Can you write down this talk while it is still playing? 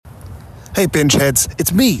Hey, binge heads,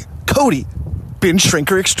 it's me, Cody, binge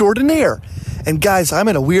shrinker extraordinaire. And guys, I'm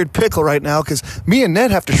in a weird pickle right now because me and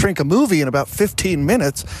Ned have to shrink a movie in about 15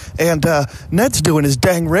 minutes, and Ned's doing his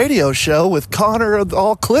dang radio show with Connor of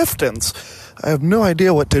all Cliftons. I have no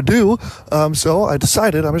idea what to do, so I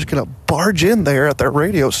decided I'm just going to barge in there at their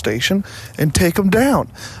radio station and take them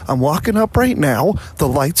down. I'm walking up right now. The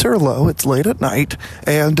lights are low. It's late at night,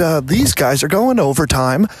 and these guys are going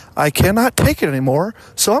overtime. I cannot take it anymore,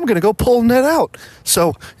 so I'm going to go pull Ned out.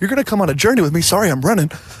 So you're going to come on a journey with me. Sorry, I'm running.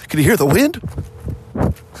 Can you hear the wind?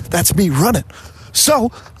 That's me running.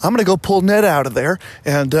 So I'm going to go pull Ned out of there,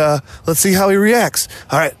 and let's see how he reacts.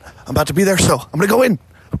 All right, I'm about to be there, so I'm going to go in.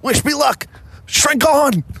 Wish me luck. Shrink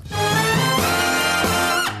on!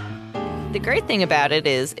 The great thing about it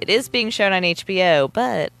is being shown on HBO,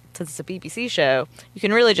 but since it's a BBC show, you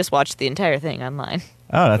can really just watch the entire thing online.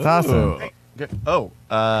 Oh, that's awesome. Hey, Oh!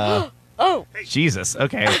 Jesus.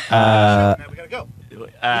 Okay. we gotta go. We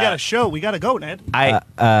got a show. We gotta go, Ned.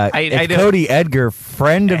 It's Cody Edgar,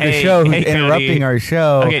 friend of the show, who's interrupting Cody. our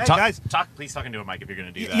show. Okay, Hey, talk, guys. please talk into a mic if you're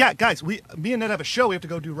going to do that. Yeah, guys, me and Ned have a show we have to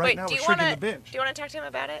go do right now. do We're you shrinking want the to binge. talk to him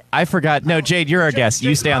about it? I forgot. No, Jade, you're our guest.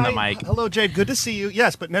 You Jade, stay on the hi. mic. Hello, Jade. Good to see you.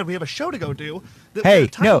 Yes, but Ned, we have a show to go do. Hey,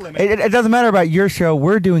 time no, limit. it doesn't matter about your show.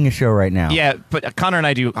 We're doing a show right now. Yeah, but Connor and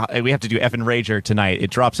I do. We have to do Effin' Rager tonight. It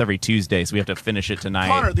drops every Tuesday, so we have to finish it tonight.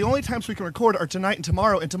 Connor, the only times we can record are tonight and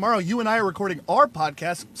tomorrow. And tomorrow, you and I are recording our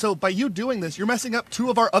podcast. So by you doing this, you're messing up two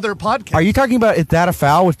of our other podcasts. Are you talking about Is That a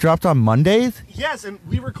Foul, which dropped on Mondays? Yes, and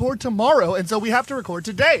we record tomorrow, and so we have to record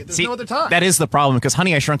today. There's See, no other time. that is the problem because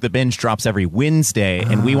Honey I Shrunk the Binge drops every Wednesday,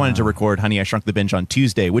 and we wanted to record Honey I Shrunk the Binge on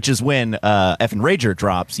Tuesday, which is when Effin' Rager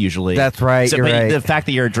drops usually. That's right, So, you're but right. The fact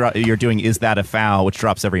that you're doing Is That a Foul, which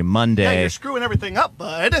drops every Monday. Yeah, you're screwing everything up,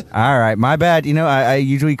 bud. All right, my bad. You know, I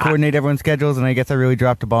usually coordinate everyone's schedules, and I guess I really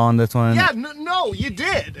dropped the ball on this one. Yeah, no, you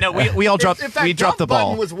did. No, we all dropped. If that We dropped the dump button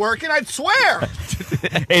ball. was working, I'd swear.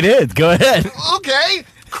 It is. Go ahead. Okay,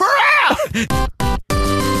 crap.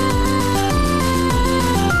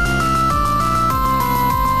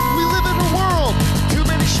 We live in a world, too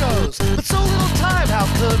many shows, but so little time. How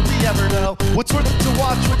could we ever know what's worth it to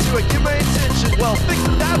watch? What to it? Give my attention. Well,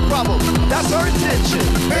 fixing that problem, that's our intention.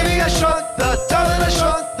 Baby, I shrunk the, darling, I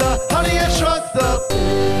shrunk the, honey, I shrunk the.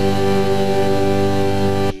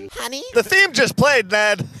 Honey? The theme just played,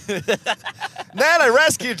 Ned. Ned, I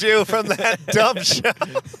rescued you from that dumb show.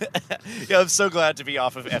 Yeah, I'm so glad to be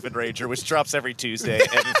off of Effin' Rager, which drops every Tuesday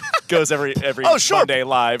and goes every Oh, sure. Monday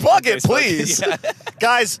live. Plug on it, Facebook. please. Yeah.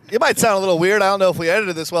 Guys, it might sound a little weird. I don't know if we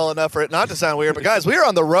edited this well enough for it not to sound weird, but guys, we are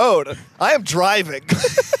on the road. I am driving.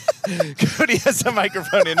 Cody has a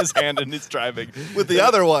microphone in his hand and is driving With the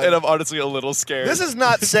other one. and I'm honestly a little scared. This is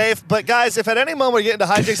not safe, but guys, if at any moment we get into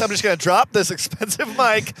hijinks, I'm just going to drop this expensive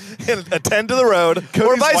mic and attend to the road, or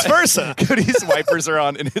Cody's vice versa. Cody's wipers are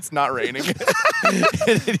on and it's not raining.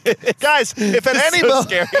 Guys, if at any so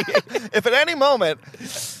scary. if at any moment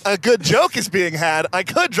a good joke is being had, I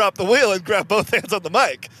could drop the wheel and grab both hands on the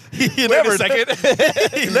mic. You never second.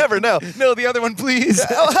 you never know. No, the other one, please.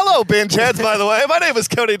 Oh, hello, binge heads, by the way. My name is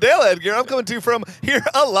Cody Dale Edgar. I'm coming to you from here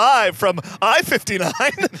alive from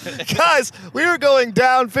I-59. Guys, we are going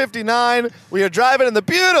down 59. We are driving in the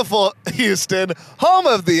beautiful Houston, home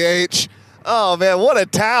of the H. Oh, man, what a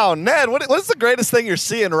town. Ned, what's the greatest thing you're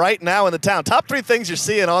seeing right now in the town? Top 3 things you're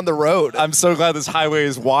seeing on the road. I'm so glad this highway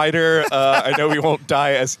is wider. I know we won't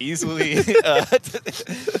die as easily.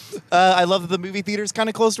 I love that the movie theater's kind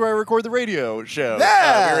of close to where I record the radio show.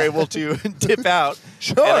 Yeah. We were able to dip out.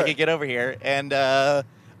 Sure. And I could get over here. And,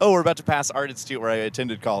 we're about to pass Art Institute where I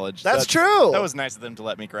attended college. That's true. That was nice of them to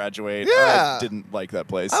let me graduate. Yeah. I didn't like that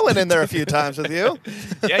place. I went in there a few times with you.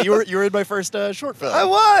 Yeah, you were in my first short film. I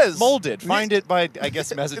was. Molded. Find it by, I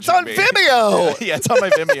guess, messaging It's on me. Vimeo. Yeah, it's on my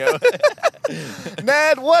Vimeo.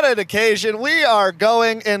 Ned, what an occasion. We are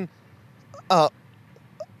going in. Are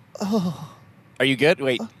you good?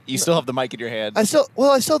 Wait, you still have the mic in your hand. I still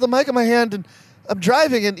have the mic in my hand and I'm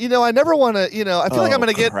driving and I never want to, I feel like I'm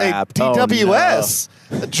going to get crap. a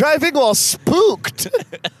DWS. Driving while spooked.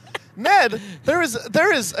 Ned, there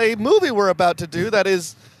is a movie we're about to do that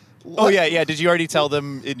is Oh, yeah. Did you already tell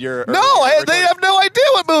them in your... No, they have no idea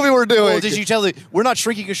what movie we're doing. Well, did you tell them, we're not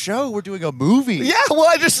shrinking a show, we're doing a movie? Yeah, well,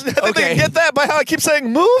 I think Okay. they get that by how I keep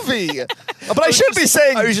saying movie. But I should be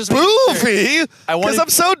saying I was just making sure. movie I because wanted- I'm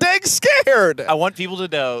so dang scared. I want people to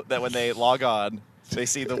know that when they log on, they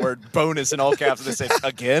see the word bonus in all caps and they say,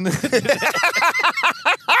 again?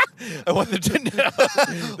 I want them to know.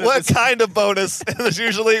 that What this- kind of bonus? There's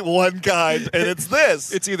usually one kind, and it's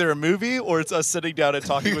this. It's either a movie or it's us sitting down and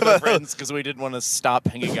talking with our friends because we didn't want to stop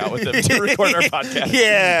hanging out with them to record our podcast.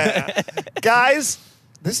 Yeah. Guys,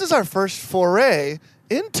 this is our first foray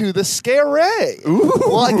into the scary.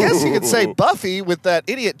 Well, I guess you could say Buffy with that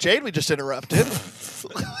idiot Jade we just interrupted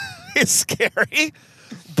is scary.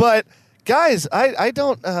 But guys, I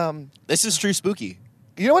don't. This is true spooky.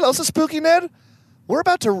 You know what else is spooky, Ned? We're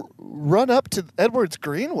about to run up to Edwards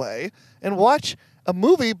Greenway and watch a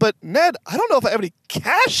movie, but Ned, I don't know if I have any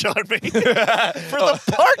cash on me for the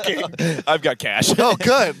parking. I've got cash. Oh,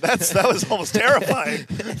 good. That was almost terrifying.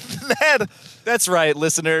 Ned, That's right,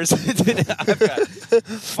 listeners. I've got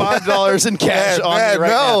 $5 in cash on me right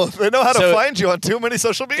now. They know how to So- find you on too many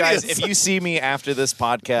social media. Guys, if you see me after this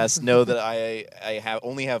podcast, know that I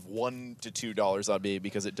only have $1 to $2 on me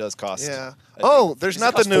because it does cost. Yeah. I Oh, think- there's does it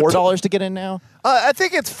not the cost new $4 to get in now. I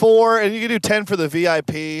think it's 4, and you can do 10 for the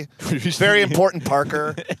VIP. Very important,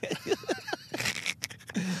 Parker.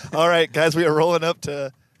 All right, guys, we are rolling up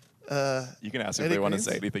to. You can ask if Eddie they want to Greens?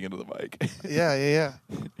 say anything into the mic. Yeah.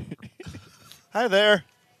 Hi there.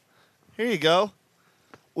 Here you go.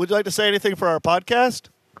 Would you like to say anything for our podcast?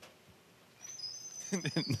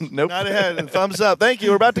 Nope. Not ahead. Thumbs up. Thank you.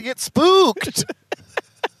 We're about to get spooked.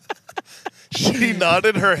 She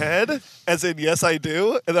nodded her head as in, yes, I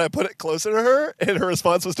do. And then I put it closer to her, and her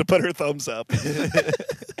response was to put her thumbs up.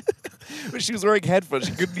 But she was wearing headphones.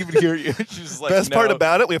 She couldn't even hear you. She was like, Best part "No."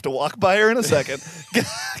 about it, we have to walk by her in a second.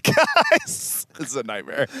 Guys, This is a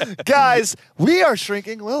nightmare. guys, we are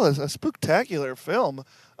shrinking. Well, it's a spooktacular film.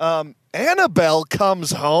 Annabelle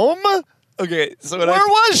Comes Home. Okay, so Where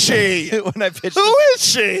was she? when I pitched Who this,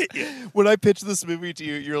 is she? when I pitched this movie to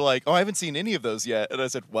you, you're like, "Oh, I haven't seen any of those yet," and I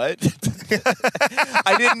said, "What?"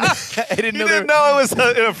 I didn't You know. didn't know it was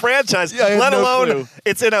in a franchise, Yeah, I had let no alone clue.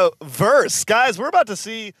 it's in a verse. Guys, we're about to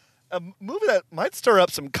see a movie that might stir up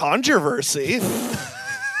some controversy.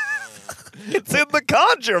 It's in the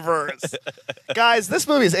Controverse. Guys, this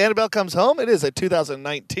movie is Annabelle Comes Home. It is a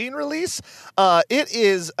 2019 release. It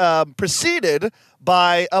is preceded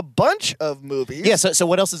by a bunch of movies. Yeah. So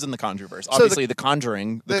what else is in the Conjureverse? Obviously, The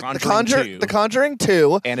Conjuring. The Conjuring 2. The Conjuring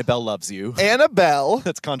 2. Annabelle Loves You. Annabelle.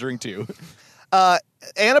 That's Conjuring 2.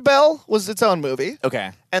 Annabelle was its own movie.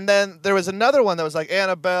 Okay. And then there was another one that was like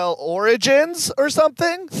Annabelle Origins or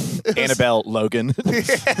something. It was, Annabelle Logan.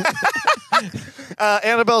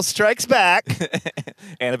 Annabelle Strikes Back.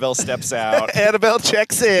 Annabelle Steps Out. Annabelle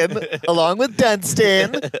checks in along with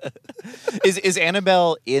Dunstan. Is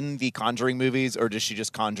Annabelle in the Conjuring movies, or does she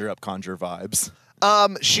just conjure up Conjure vibes?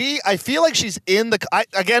 I feel like she's in the. I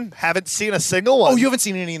again haven't seen a single one. Oh, you haven't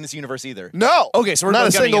seen any in this universe either. No. Okay, so we're not a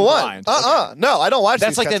both going single in one. blind. No, I don't watch.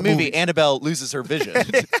 That's these like kinds that of movie, movies. Annabelle Loses Her Vision,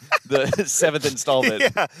 the 7th installment.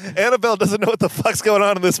 Yeah, Annabelle doesn't know what the fuck's going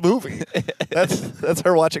on in this movie. That's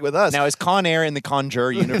her watching with us. Now, is Con Air in the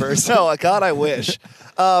Conjure universe? No, God, I wish.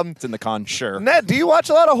 It's in the Conjure. Ned, do you watch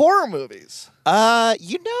a lot of horror movies? I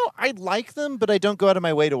like them, but I don't go out of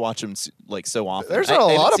my way to watch them like so often. There's I not a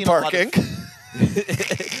haven't lot of seen parking.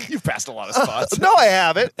 You've passed a lot of spots. No, I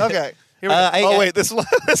haven't. Okay. Here we go. I-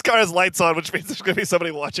 this car has lights on, which means there's going to be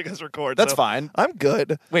somebody watching us record. That's so fine. I'm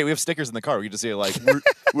good. Wait, we have stickers in the car. We can just say like,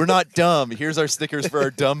 we're not dumb. Here's our stickers for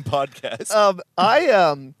our dumb podcast.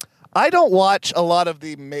 I don't watch a lot of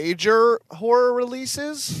the major horror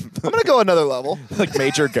releases. I'm going to go another level. Like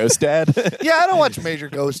Major Ghost Dad. Yeah, I don't watch Major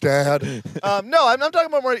Ghost Dad. No, I'm talking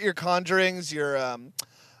about more your Conjurings, your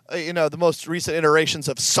the most recent iterations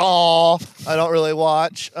of Saw. I don't really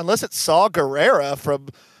watch unless it's Saw Gerrera from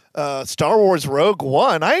Star Wars Rogue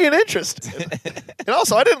One. I ain't interested. And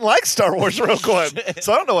also, I didn't like Star Wars Rogue One,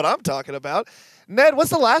 so I don't know what I'm talking about. Ned, what's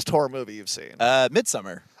the last horror movie you've seen?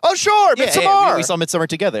 Midsummer. Oh, sure, Yeah, Midsommar. we saw Midsummer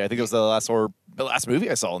together. I think it was the last movie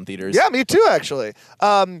I saw in theaters. Yeah, me too, actually.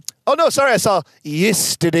 Oh, no, sorry, I saw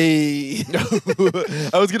Yesterday.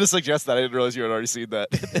 I was going to suggest that. I didn't realize you had already seen that.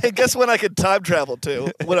 And guess when I could time travel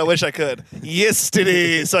to? When I wish I could.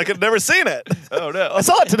 Yesterday. So I could have never seen it. Oh, no. I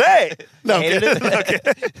saw it today. No, I'm Hated kidding. it?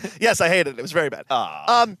 Okay. Yes, I hated it. It was very bad.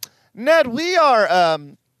 Aw. Ned, we are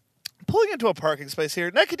pulling into a parking space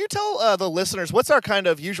here. Ned, could you tell the listeners what's our kind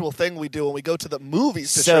of usual thing we do when we go to the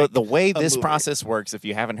movies? To So shrink the way a this movie? process works, if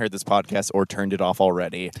you haven't heard this podcast or turned it off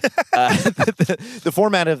already, the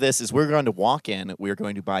format of this is we're going to walk in. We're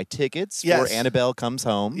going to buy tickets Yes. for Annabelle Comes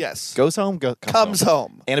Home. Yes. Goes home. Comes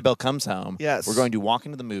home. Annabelle Comes Home. Yes. We're going to walk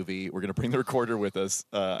into the movie. We're going to bring the recorder with us.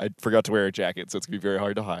 I forgot to wear a jacket, so it's going to be very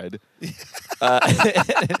hard to hide.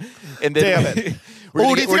 And then Damn it. we're Oh,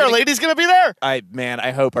 gonna do get- you think we're our gonna- lady's going to be there?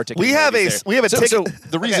 I hope our ticket. We have a ticket. So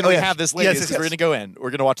the reason Okay, oh, we yeah. have this lady Yes, is yes, because we're yes. going to go in. We're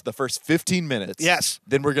going to watch the first 15 minutes. Yes.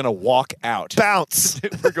 Then we're going to walk out. Bounce.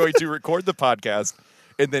 We're going to record the podcast,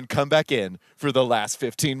 and then come back in for the last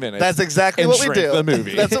 15 minutes. That's exactly and what we shrink do. The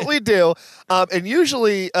movie. That's what we do. And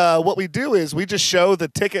usually, what we do is we just show the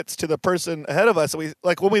tickets to the person ahead of us. And we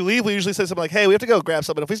like when we leave, we usually say something like, "Hey, we have to go grab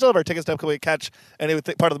something. If we still have our tickets up, can we catch any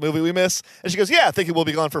part of the movie we miss?" And she goes, "Yeah, thinking we'll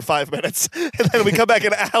be gone for 5 minutes." And then we come back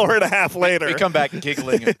an hour and a half later. We come back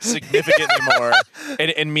giggling significantly more,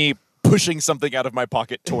 and me pushing something out of my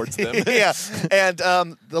pocket towards them. Yeah, and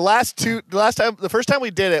the first time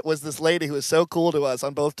we did it was this lady who was so cool to us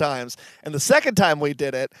on both times, and the second time we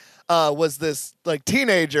did it was this like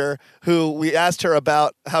teenager who we asked her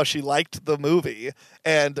about how she liked the movie,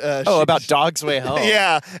 and about Dog's Way Home.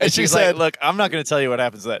 Yeah, and she she's said, like, "Look, I'm not going to tell you what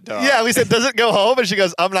happens to that dog." Yeah, we said, "Does it go home?" And she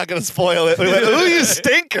goes, "I'm not going to spoil it." We went, "Ooh, you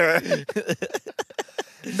stinker."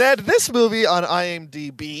 Ned, this movie on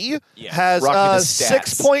IMDb has rock me the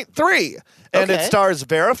stats. 6.3, and it Okay. stars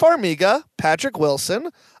Vera Farmiga, Patrick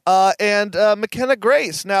Wilson, and McKenna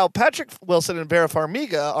Grace. Now, Patrick Wilson and Vera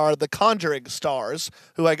Farmiga are the Conjuring stars,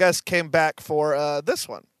 who I guess came back for this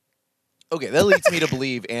one. Okay, that leads me to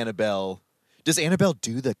believe Annabelle. Does Annabelle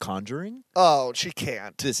do The Conjuring? Oh, she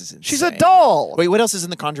can't. This is insane. She's a doll. Wait, what else is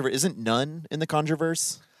in the Conjureverse? Isn't Nun in the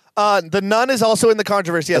Conjureverse? The Nun is also in the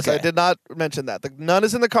Conjureverse. Yes, Okay. I did not mention that. The Nun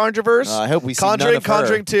is in the Conjureverse. I hope we see Conjuring, none of her.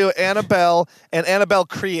 Conjuring 2, Annabelle, and Annabelle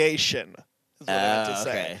Creation. Is what I meant to say.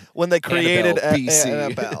 Okay. When they created Annabelle BC.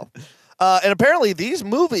 Annabelle. And apparently these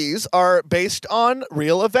movies are based on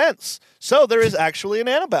real events. So there is actually an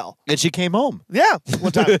Annabelle. And she came home. Yeah,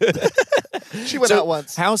 one time. She went out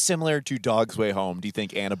once. How similar to Dog's Way Home do you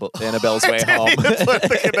think Annabelle's Way Home? That's what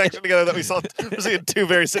the connection together that we saw. We're seeing two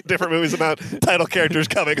very different movies about title characters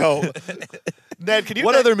coming home. Ned, can you?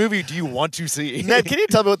 What other movie do you want to see? Ned, can you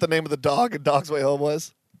tell me what the name of the dog in Dog's Way Home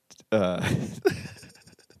was?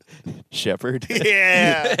 Shepherd.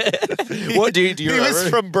 Yeah. What do you He remember? was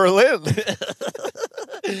from Berlin.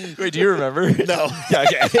 Wait, do you remember? No.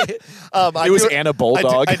 Yeah, okay. I It was do- Anna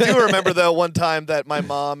Bulldog. I do remember though one time that my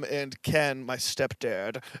mom and Ken, my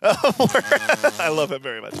stepdad, I love him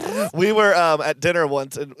very much. We were at dinner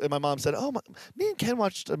once, and my mom said, "Oh, me and Ken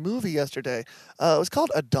watched a movie yesterday. It was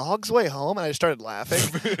called A Dog's Way Home," and I just started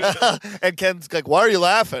laughing. And Ken's like, "Why are you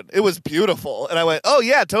laughing? It was beautiful." And I went, "Oh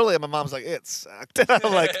yeah, totally." And my mom's like, "It sucked." And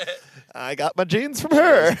I'm like, "I got my genes from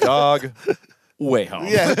her." Dog Way Home.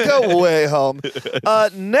 Yeah, go way home.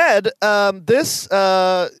 Ned, this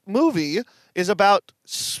movie is about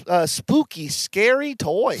spooky, scary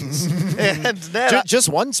toys. And Ned, Just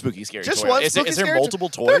one spooky scary just toy. one Is, spooky is there scary multiple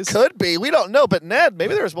There toys? could be. We don't know. But Ned,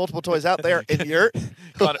 maybe there's multiple toys out there in your...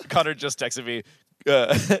 Connor just texted me.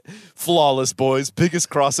 Flawless Boys, biggest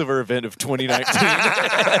crossover event of 2019.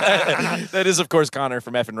 That is, of course, Connor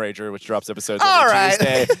from F and Rager, which drops episodes All every right.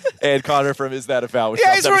 Tuesday, and Connor from Is That a Foul, which Yeah,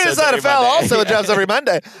 drops he's from episodes Is That a every Foul? Monday. Also, it drops every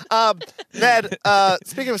Monday. Ned,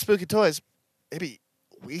 speaking of spooky toys, maybe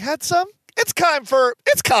we had some? It's time for...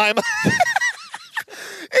 It's time.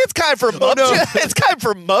 It's time for It's time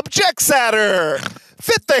for Mubject-Satter.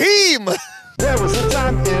 Fit the heme. There was a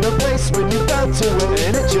time and a place when you felt to it,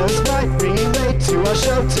 and it just might relate to our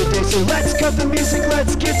show today. So let's cut the music,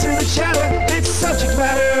 let's get to the chatter. It's subject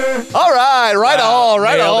matter. All right, right on,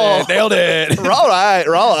 right on. Nailed it. All right,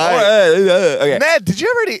 all right. Okay. Ned, did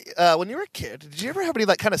you ever when you were a kid, did you ever have any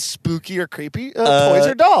like kind of spooky or creepy toys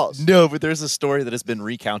or dolls? No, but there's a story that has been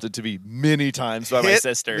recounted to me many times by my Hit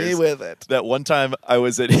sisters. me with it. That one time I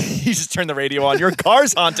was at, you just turned the radio on. Your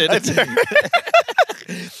car's haunted.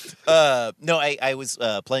 No, I was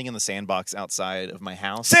playing in the sandbox outside of my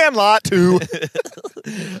house. Sandlot 2.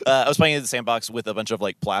 I was playing in the sandbox with a bunch of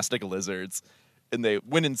like plastic lizards, and they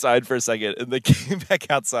went inside for a second, and they came back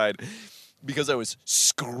outside because I was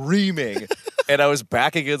screaming, and I was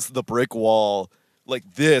back against the brick wall like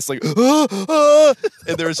this, like, ah, ah,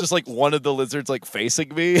 and there was just like one of the lizards like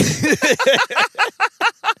facing me.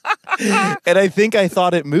 And I think I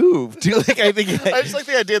thought it moved. Like, I I just like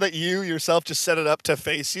the idea that you yourself just set it up to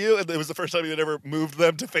face you, and it was the first time you had ever moved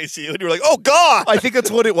them to face you, and you were like, "Oh God!" I think that's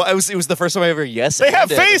what it was. It was the first time I ever yes. They have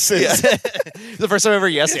faces. Yeah. The first time I ever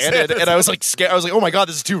yes anded, and I was like scared. I was like, "Oh my God,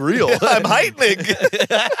 this is too real." I'm heightening.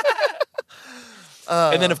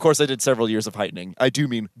 And then, of course, I did several years of heightening. I do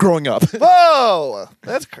mean growing up. Whoa,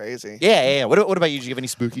 that's crazy. Yeah. What about you? Did you have any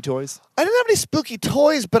spooky toys? I didn't have any spooky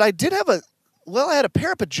toys, but I did have I had a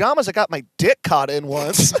pair of pajamas I got my dick caught in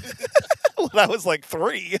once when I was like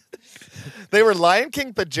 3. They were Lion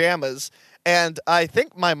King pajamas, and I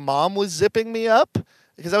think my mom was zipping me up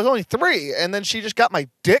because I was only 3, and then she just got my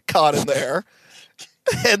dick caught in there.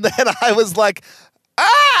 And then I was like,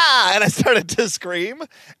 "Ah!" And I started to scream.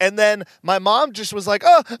 And then my mom just was like,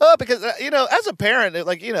 oh, because, as a parent,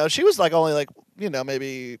 she was like only like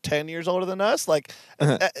maybe 10 years older than us. Like,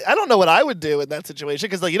 I don't know what I would do in that situation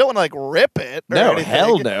because like you don't want to like rip it. Or No, anything.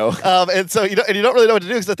 hell no. And so you don't really know what to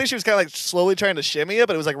do because I think she was kind of like slowly trying to shimmy it,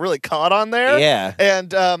 but it was like really caught on there. Yeah.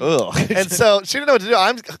 And Ugh. and so she didn't know what to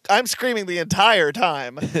do. I'm screaming the entire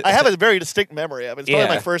time. I have a very distinct memory of it. It's probably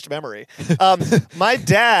Yeah. my first memory. My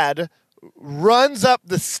dad runs up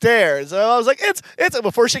the stairs. I was like, it's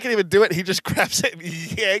before she can even do it, he just grabs it and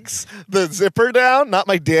yanks the zipper down, not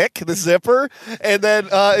my dick, the zipper, and then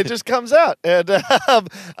it just comes out. And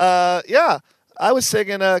yeah, I was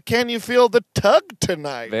singing Can You Feel the Tug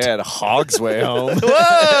Tonight? Man, Hog's Way Home.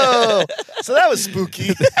 Whoa! So that was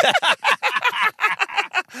spooky.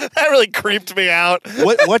 That really creeped me out.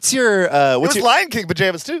 What's your It what's was your Lion King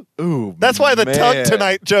pajamas too. Ooh, That's why the man. Tug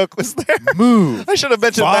Tonight joke was there. Move. I should have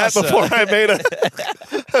mentioned Vasa. that before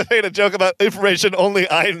I made a joke about information only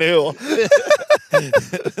I knew.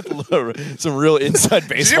 Some real inside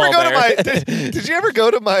Did you baseball ever go there. to my did you ever go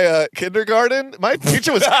to my kindergarten? My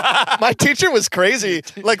teacher was crazy.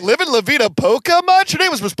 Like living La Vida Polka much? Her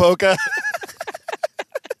name was Miss Polka.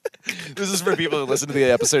 This is for people who listen to the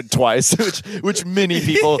episode twice, which many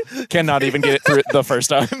people cannot even get it through it the first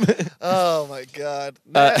time. Oh my god.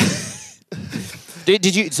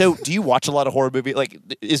 Did you? So, do you watch a lot of horror movies? Like,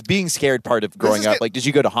 is being scared part of growing is up? good- Like, did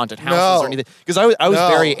you go to haunted houses No. or anything? Because I was No.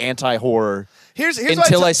 very anti-horror Here's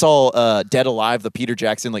until what I saw Dead Alive, the Peter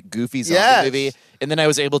Jackson like goofy zombie Yes. movie, and then I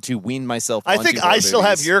was able to wean myself. I onto think horror I still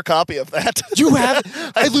have movies. your copy of that. You have?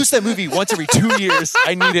 I lose that movie once every 2 years.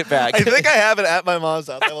 I need it back. I think I have it at my mom's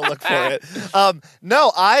house. I will look for it.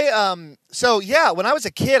 So yeah, when I was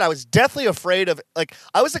a kid, I was deathly afraid of like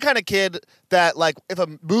I was the kind of kid that like if a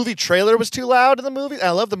movie trailer was too loud in the movie, and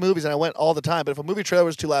I love the movies and I went all the time, but if a movie trailer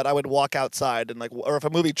was too loud, I would walk outside and like, or if a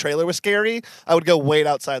movie trailer was scary, I would go wait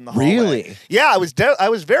outside in the hallway. Really? Yeah, I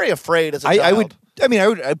was very afraid as a child.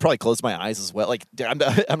 I'd probably close my eyes as well. Like, I'm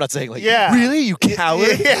not saying like, Yeah. really, you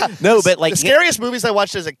coward. Yeah. No, but like, the scariest movies I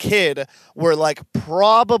watched as a kid were like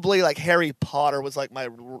probably like Harry Potter was like my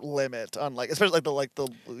limit on like especially like the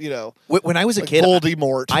when I was a like kid,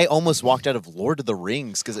 Voldemort. I almost walked out of Lord of the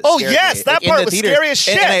Rings because Oh yes, that part was scary as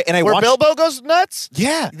shit. And I where watched, Bilbo goes nuts.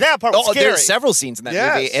 yeah, That part was scary. There's several scenes in that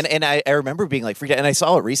Yes. movie, and I remember being like freaked out. And I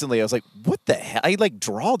saw it recently. I was like, what the hell? I like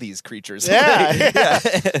draw these creatures. Yeah.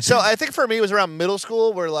 So I think for me it was around middle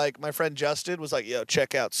school where like my friend Justin was like, "Yo,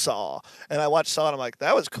 check out Saw," and I watched Saw and I'm like,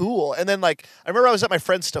 "That was cool." And then like I remember I was at my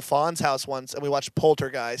friend Stefan's house once and we watched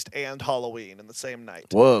Poltergeist and Halloween in the same night.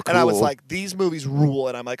 Whoa, And I was cool. like, "These movies rule,"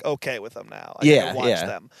 and I'm like, "Okay with them now." I Yeah, can watch yeah.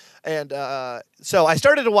 them. And so I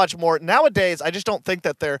started to watch more. Nowadays, I just don't think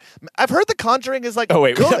that they're. I've heard The Conjuring is like. Oh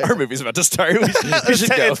wait, good. our movie's about to start. We should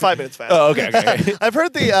go. It's 5 minutes fast. Oh, okay. I've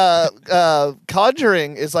heard the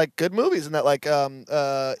Conjuring is like good movies and that like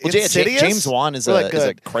Insidious. James Wan is were, like, is a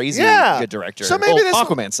good. crazy Yeah. good director. So maybe Well, this-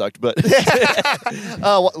 Aquaman sucked, but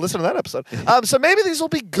Listen to that episode. So maybe these will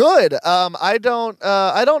be good. I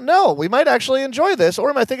don't know. We might actually enjoy this,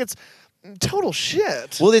 or I think it's total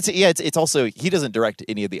shit. well, it's also he doesn't direct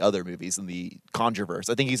any of the other movies in the Conjureverse.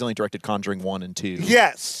 I think he's only directed Conjuring 1 and 2.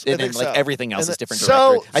 Yes, I and then think like so. everything else And is different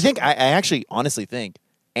so- director. I think I actually honestly think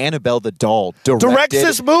Annabelle the doll Directs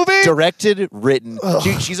this movie? directed, written.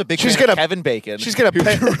 She's a big She's fan gonna- of Kevin Bacon. she's gonna who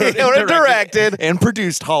pay- wrote or directed. and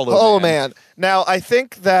produced Hollow. Oh man! Now I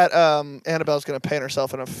think that Annabelle's going to paint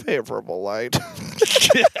herself in a favorable light.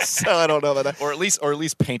 So I don't know about that. or at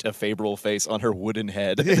least paint a favorable face on her wooden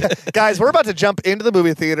head. Guys, we're about to jump into the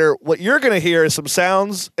movie theater. What you're going to hear is some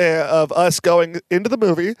sounds of us going into the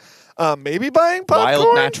movie, maybe buying popcorn.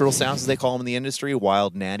 Wild natural sounds, as they call them in the industry.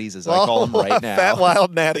 Wild natties, as I call them right now. Fat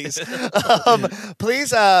wild natties.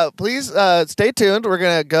 Please stay tuned. We're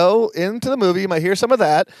gonna go into the movie. You might hear some of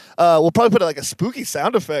that. We'll probably put like a spooky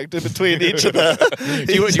sound effect in between each of the.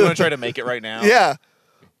 do you want to try to make it right now? Yeah.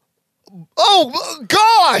 Oh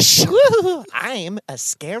gosh, I'm a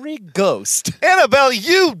scary ghost. Annabelle,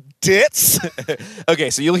 you ditz. Okay,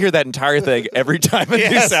 so you'll hear that entire thing every time a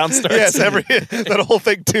new sound starts. Yes, that whole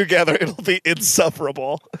thing together. It'll be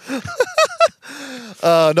insufferable.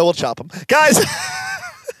 No, we'll chop them, guys.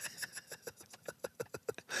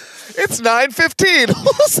 It's 9:15.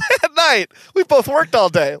 We'll say at night. We both worked all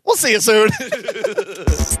day. We'll see you soon.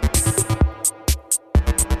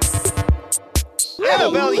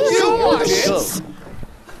 Annabelle, you ditz.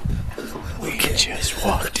 We just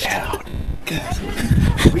walked out.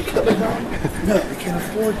 We can't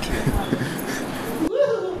afford to.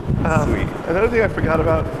 Another thing I forgot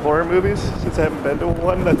about horror movies, since I haven't been to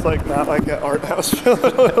one that's like not like an art house film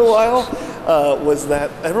in a while, was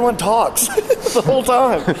that everyone talks the whole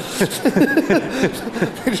time.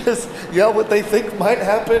 They just yell what they think might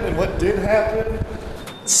happen and what did happen.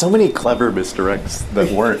 So many clever misdirects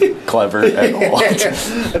that weren't clever at all. I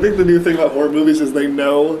think the new thing about horror movies is they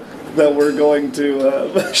know that we're going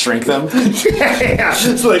to Shrink them. yeah,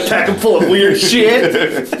 so they pack them full of weird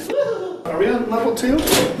shit. Are we on level 2?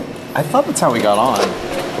 I thought that's how we got on.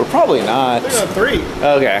 We're probably not. We're on 3.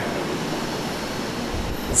 Okay.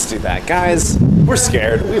 Let's do that. Guys, we're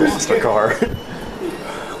scared. We lost our car.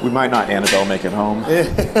 We might not Annabelle make it home.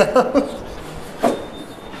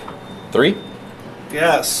 3?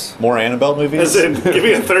 Yes. More Annabelle movies? As in, give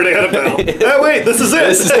me a third Annabelle. Oh, wait, this is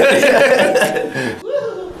it.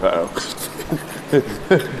 Uh-oh.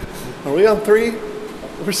 Are we on 3?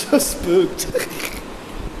 We're so spooked.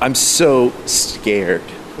 I'm so scared.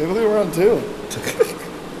 Maybe we were on 2.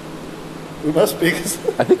 We must be, 'cause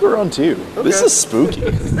I think we're on 2. This Okay. is spooky.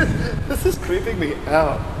 this is creeping me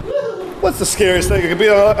out. What's the scariest thing? It could be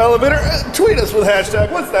on an elevator. Tweet us with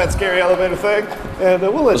hashtag, what's that scary elevator thing? And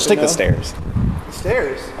we'll let Let's you take know. the stairs.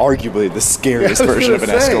 Stairs. Arguably the scariest Yeah, I was version of an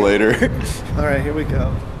gonna say. escalator. All right, here we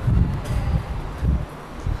go.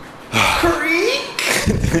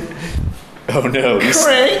 Oh no,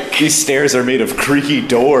 Crank. these stairs are made of creaky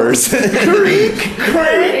doors. Crank.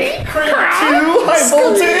 Crank. 2, high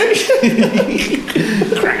voltage.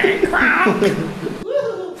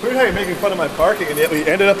 Weird how you're making fun of my parking, and yet we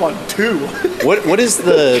ended up on 2. What is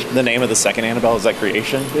the name of the second Annabelle? Is that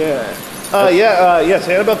Creation? Yeah. Yes,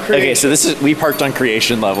 Annabelle Creation. Okay, so we parked on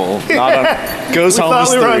Creation level, not on Goes We Home thought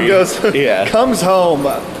is we were on 3. Ghost. Yeah. Comes home.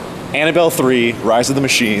 Annabelle 3, Rise of the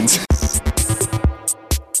Machines.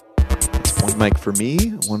 One mic for me,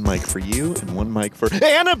 one mic for you, and one mic for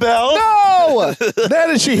Annabelle. No! Ned,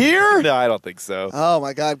 is she here? No, I don't think so. Oh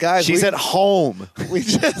my God, guys! She's at home. We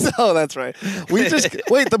just. Oh, that's right. We just.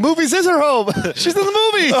 Wait, the movies is her home. She's in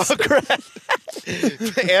the movies. Oh crap!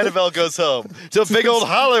 Annabelle goes home to big old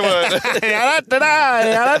Hollywood.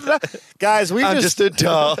 Guys, we I'm just. just a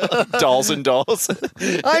doll. Dolls and dolls.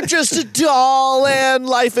 I'm just a doll, and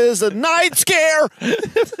life is a night scare.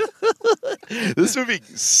 This movie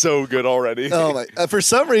is so good already. Oh my! For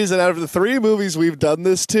some reason, out of the 3 movies we've done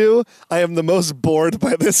this to, I am the most bored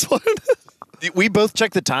by this one. We both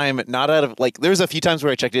checked the time, not out of there was a few times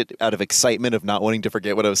where I checked it out of excitement of not wanting to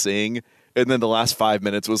forget what I was seeing. And then the last 5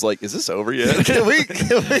 minutes was like, is this over yet? Can we?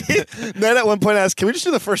 Ned at one point asked, "Can we just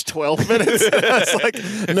do the first 12 minutes?" And I was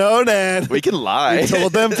like, "No, Ned. We can lie. We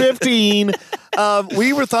told them 15." Thought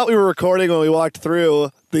we were recording when we walked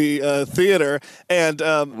through the theater, and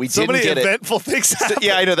We so didn't many get it. eventful things happened.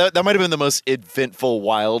 Yeah, I know. That might have been the most eventful,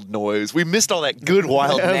 wild noise. We missed all that good,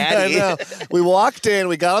 wild natty. I know. We walked in.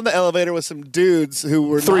 We got on the elevator with some dudes who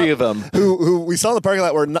were 3 not- of them. Who we saw in the parking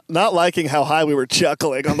lot were not liking how high we were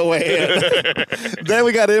chuckling on the way in. Then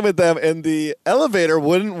we got in with them, and the elevator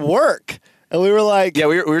wouldn't work, and we were like, Yeah,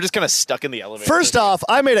 we were just kind of stuck in the elevator. First off,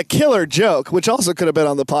 I made a killer joke, which also could have been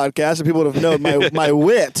on the podcast, and people would have known my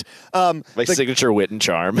wit. my The signature wit and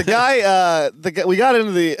charm. guy, we got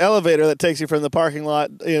into the elevator that takes you from the parking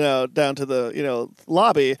lot, down to the,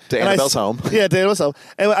 lobby. To And Annabelle's home. Yeah, to Annabelle's home.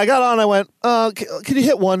 And I got on, I went, can you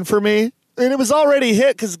hit 1 for me? And it was already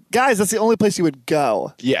hit, because, guys, that's the only place you would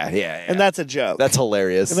go. Yeah. And that's a joke. That's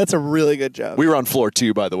hilarious. And that's a really good joke. We were on floor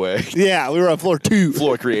 2, by the way. Yeah, we were on floor 2.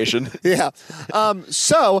 Floor creation. Yeah.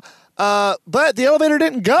 But the elevator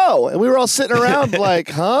didn't go, and we were all sitting around like,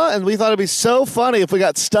 huh? And we thought it'd be so funny if we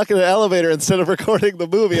got stuck in an elevator instead of recording the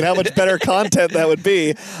movie, and how much better content that would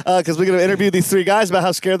be, because we could have interviewed these 3 guys about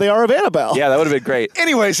how scared they are of Annabelle. Yeah, that would have been great.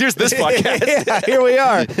 Anyways, here's this podcast. Yeah, here we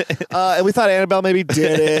are. And we thought Annabelle maybe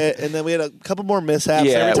did it, and then we had a couple more mishaps.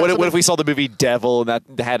 Yeah. Every time What if we saw the movie Devil and that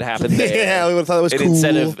had happened there? Yeah, we would have thought it was and cool.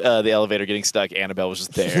 instead of the elevator getting stuck, Annabelle was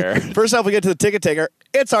just there. First off, we get to the ticket taker.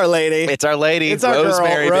 It's our lady. It's our lady, It's our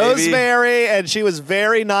Rosemary, girl, baby. Rosemary, and she was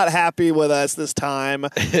very not happy with us this time.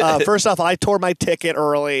 First off, I tore my ticket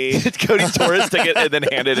early. Cody tore his ticket and then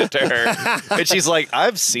handed it to her. And she's like,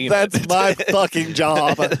 I've seen That's it. my fucking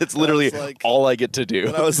job. It's literally I was like- all I get to do.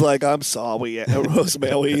 And I was like, I'm sorry,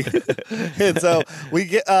 Rosemary. And so we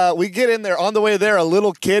get in there. On the way there, a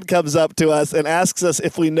little kid comes up to us and asks us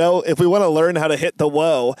if we want to learn how to hit the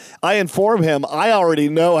whoa. I inform him I already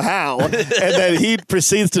know how, and then he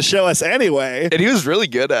proceeds to show us anyway. And he was really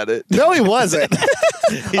good at it. No, he wasn't.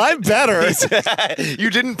 I'm better. You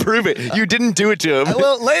didn't prove it. You didn't do it to him.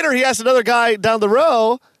 Well, later he asked another guy down the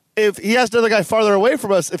row if he asked another guy farther away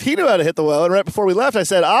from us if he knew how to hit the well. And right before we left, I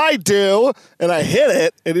said, I do. And I hit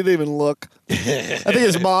it, and he didn't even look. I think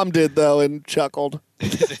his mom did, though, and chuckled.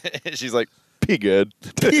 She's like, pee good.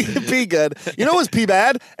 Pee good. You know what's pee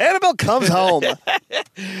bad? Annabelle Comes Home.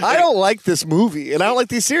 I don't like this movie, and I don't like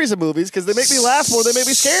these series of movies because they make me laugh more than they make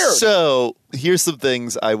me scared. So here's some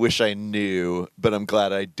things I wish I knew, but I'm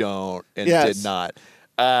glad I don't and Yes. did not.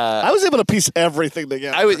 I was able to piece everything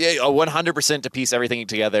together. I would 100% to piece everything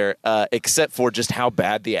together, except for just how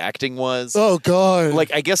bad the acting was. Oh God!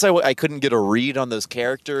 Like, I guess I couldn't get a read on those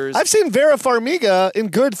characters. I've seen Vera Farmiga in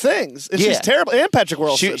Good Things, and she's terrible. And Patrick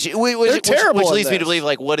Wilson. They're terrible. Which in leads me to this. believe,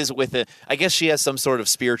 like, what is with it? I guess she has some sort of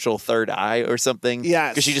spiritual third eye or something.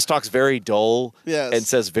 Yes. Because she just talks very dull. Yes. And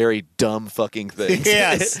says very dumb fucking things.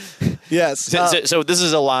 Yes. Yes. So this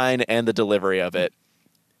is a line and the delivery of it.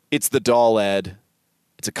 It's the doll, Ed.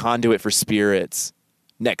 It's a conduit for spirits.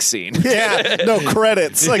 Next scene. Yeah, no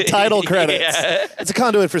credits, like title credits. Yeah. It's a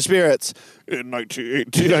conduit for spirits. In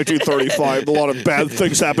 1935, a lot of bad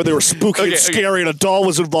things happened. They were spooky and scary, and a doll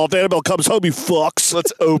was involved. Annabelle comes home, he fucks.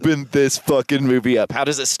 Let's open this fucking movie up. How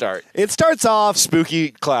does it start? It starts off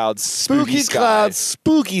Spooky clouds, spooky sky. clouds,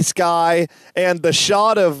 spooky sky, and the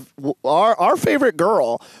shot of our favorite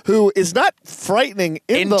girl, who is not frightening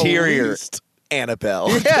in Interior. the least. Annabelle.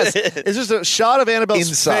 Yes, it's just a shot of Annabelle's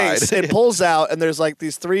Inside. face. It pulls out, and there's like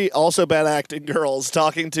these three also bad acting girls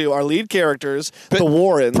talking to our lead characters, the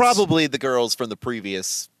Warrens. Probably the girls from the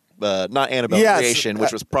previous, not Annabelle Yes. Creation,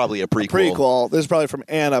 which was probably a prequel. Prequel. This is probably from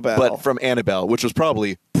Annabelle. But from Annabelle, which was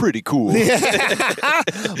probably pretty cool. we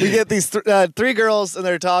get these three girls, and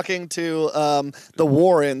they're talking to the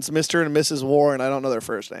Warrens, Mr. and Mrs. Warren. I don't know their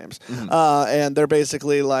first names. Mm-hmm. And they're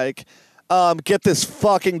basically like, get this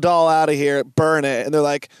fucking doll out of here, burn it. And they're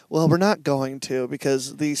like, well, we're not going to,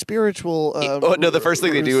 because the spiritual... the first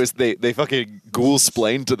thing they do is they fucking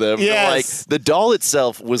ghoul-splain to them. They're like, Yes. the doll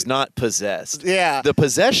itself was not possessed. Yeah. The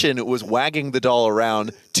possession was wagging the doll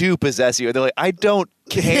around to possess you. And they're like, I don't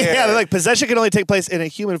care. Yeah, they're like, possession can only take place in a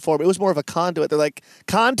human form. It was more of a conduit. They're like,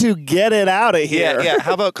 Cantu, get it out of here. Yeah.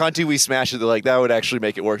 How about Conti, we smash it? They're like, that would actually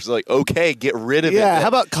make it work. It's like, okay, get rid of it. Yeah, how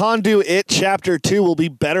about Conduit Chapter 2 will be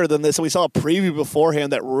better than this? And we saw a preview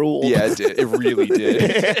beforehand that ruled. Yeah, it did. It really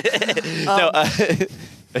did.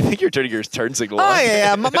 I think you're turning your turn signal on. I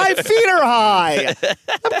am. My feet are high.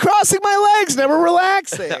 I'm crossing my legs, never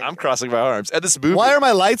relaxing. I'm crossing my arms. And this movie. Why are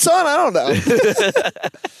my lights on? I don't know.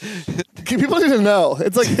 People need to know.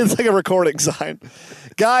 It's like a recording sign.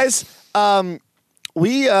 Guys,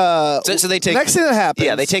 we So they take next thing that happens.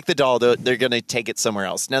 Yeah, they take the doll. They're going to take it somewhere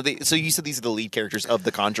else. Now, so you said these are the lead characters of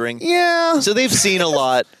The Conjuring. Yeah. So they've seen a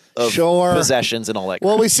lot of Sure. possessions and all that.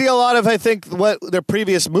 Well, we see a lot of, I think, what their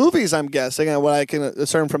previous movies, I'm guessing, and what I can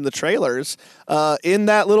discern from the trailers, in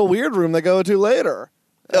that little weird room they go to later.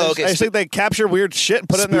 Oh, okay. I think they capture weird shit and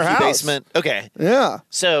put it in their Spooky house. basement. Okay. Yeah.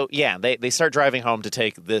 So yeah, they start driving home to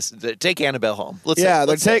take Annabelle home. They're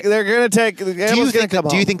gonna take. Annabelle's gonna come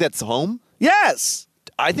Do you home. think that's home? Yes.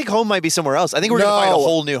 I think home might be somewhere else. I think we're going to find a No.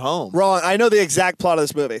 whole new home. Wrong. I know the exact plot of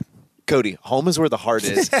this movie. Cody, home is where the heart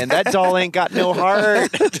is, and that doll ain't got no heart.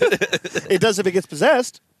 It does if it gets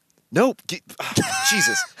possessed. Nope.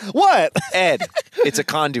 Jesus. What? Ed, it's a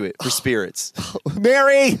conduit for spirits.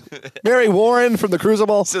 Mary Warren from The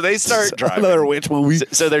Crucible. So they start driving. Another witch movie.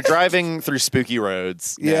 So they're driving through spooky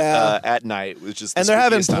roads at night, which is the And they're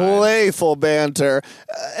having spookiest time. playful banter.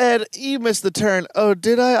 Ed, you missed the turn. Oh,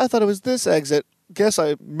 did I? I thought it was this exit. Guess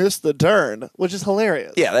I missed the turn, which is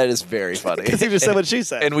hilarious. Yeah, that is very funny. Because he just said what she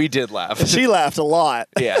said. And we did laugh. She laughed a lot.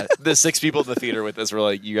 Yeah, the 6 people in the theater with us were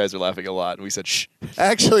like, you guys are laughing a lot. And we said, shh.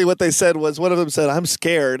 Actually, what they said was, one of them said, I'm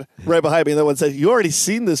scared, right behind me. And the other one said, you already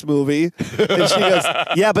seen this movie. And she goes,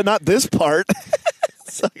 yeah, but not this part.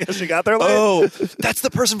 So I guess she got there late. Oh, that's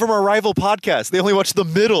the person from our rival podcast. They only watch the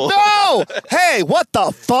middle. No! Hey, what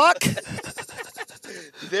the fuck?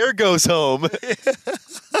 There goes home.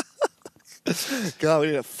 God, we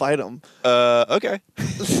need to fight them. Okay.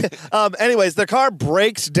 Anyways, their car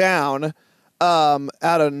breaks down out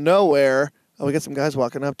of nowhere. Oh, we got some guys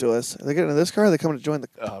walking up to us. Are they getting in this car? Or are they coming to join the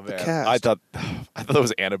cast? I thought it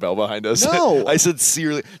was Annabelle behind us. No. I said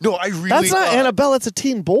seriously. No, I really That's not thought- Annabelle. That's a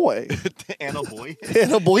teen boy. Anna Boy.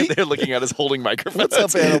 Anna Boy? They're looking at us holding microphones.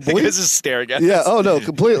 What's up, Anna The Boy? guy's just staring at Yeah. us. Oh no,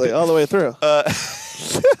 completely, all the way through.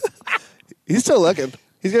 He's still looking.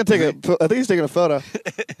 He's gonna take I think he's taking a photo.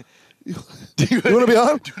 You want to be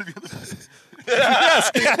on?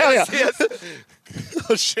 Yes. Hell yeah. Yes.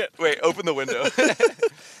 Oh shit! Wait, open the window.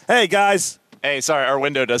 Hey guys. Hey, sorry, our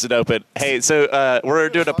window doesn't open. Hey, so we're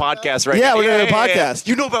doing a podcast right Yeah, now. we're doing a podcast.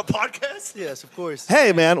 You know about podcasts? Yes, of course.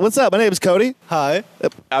 Hey man, what's up? My name's Cody. Hi.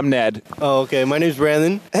 I'm Ned. Oh, okay. My name's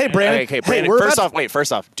Brandon. Hey Brandon. Okay, Brandon. Hey,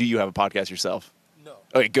 First off, do you have a podcast yourself?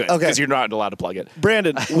 Okay, good. Okay. Because you're not allowed to plug it.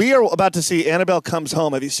 Brandon, we are about to see Annabelle Comes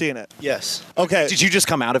Home. Have you seen it? Yes. Okay. Did you just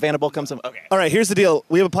come out of Annabelle Comes Home? Okay. All right, here's the deal.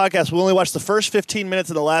 We have a podcast. We'll only watch the first 15 minutes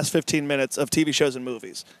and the last 15 minutes of TV shows and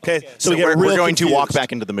movies. Okay? So we get we're real going to walk confused.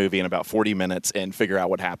 back into the movie in about 40 minutes and figure out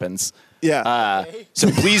what happens. Yeah.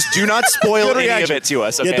 So please do not spoil Good any of reaction. it to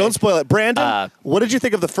us. Okay? Yeah, don't spoil it. Brandon, what did you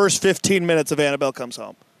think of the first 15 minutes of Annabelle Comes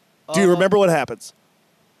Home? Do you remember what happens?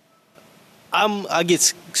 I get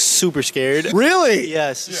super scared. Really?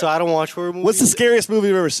 Yes. So I don't watch horror movies. What's the scariest movie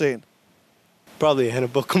you've ever seen? Probably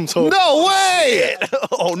Annabelle Comes Home. No way!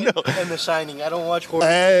 Oh, no. And The Shining. I don't watch horror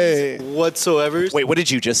Hey. movies whatsoever. Wait, what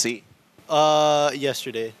did you just see?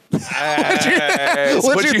 Yesterday.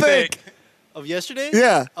 What'd you think? Of yesterday?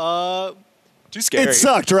 Yeah. Too scary. It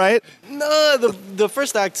sucked, right? No, the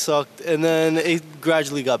first act sucked, and then it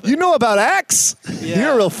gradually got better. You know about acts? Yeah.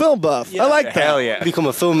 You're a real film buff. Yeah. I like that. Hell yeah. Become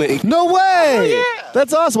a filmmaker. No way!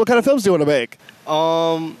 That's awesome. What kind of films do you want to make?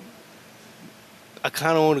 I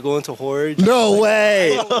kind of want to go into horror. Just No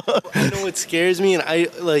way! I know it scares me, and I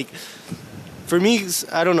like. For me,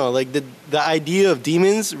 I don't know. Like the idea of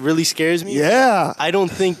demons really scares me. Yeah. I don't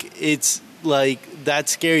think it's like that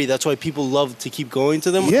scary. That's why people love to keep going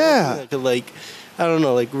to them. Yeah. That could, like, I don't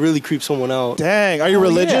know, like really creep someone out. Dang. Are you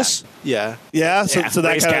religious? Yeah. Yeah. So, Yeah, so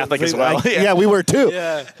that raised kind Catholic of, as well. Yeah, we were too.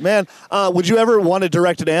 Yeah. Man, would you ever want to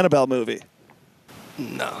direct an Annabelle movie?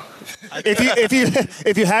 No.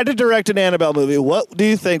 If you had to direct an Annabelle movie, what do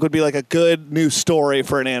you think would be like a good new story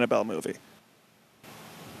for an Annabelle movie?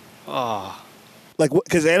 Like,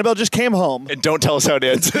 because Annabelle just came home. And don't tell us how it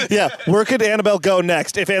ends. Yeah, where could Annabelle go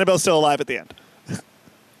next if Annabelle's still alive at the end?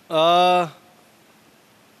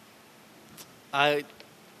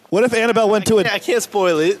 What if Annabelle went to I can't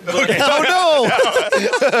spoil it. But Oh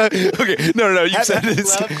no! Okay. No. You said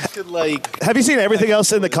it's. could, like, Have you seen everything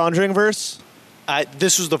else in the Conjuring verse?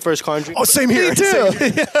 this was the first Conjuring. Oh, same here. Me too.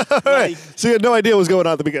 Yeah, all right. So you had no idea what was going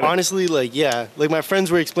on at the beginning. Honestly, like, yeah. Like, my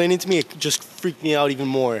friends were explaining to me, it just freaked me out even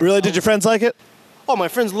more. Really? Did your friends like it? Oh, my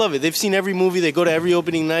friends love it. They've seen every movie. They go to every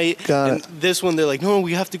opening night. Got and it. this one, they're like, no,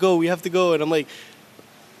 we have to go. We have to go. And I'm like,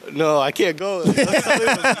 no, I can't go.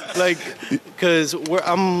 Like, because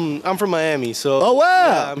I'm from Miami. So, Oh, wow.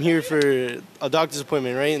 yeah, I'm here for a doctor's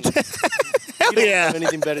appointment, right? And Hell we don't yeah. have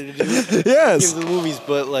anything better to do. Yes. Came to the movies,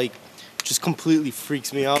 but, like, just completely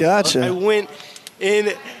freaks me out. Gotcha. I went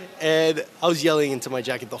in and I was yelling into my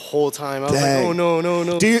jacket the whole time. I was Dang. like, oh,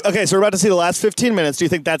 no. Okay, so we're about to see the last 15 minutes. Do you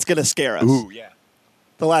think that's going to scare us? Ooh, yeah.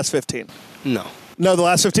 The last 15. No. No, the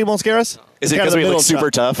last 15 won't scare us? Is it Kind because of the we middle look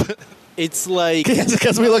super stuff. tough? It's like... It's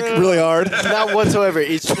because we look really hard. Not whatsoever.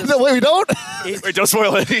 It's just... No, wait, we don't? Wait, don't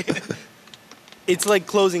spoil it. It's like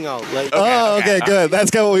closing out. Like, Oh, okay, good.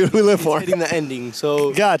 That's kind of what we live for. hitting the ending.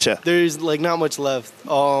 So Gotcha. there's like not much left.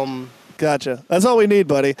 Gotcha. That's all we need,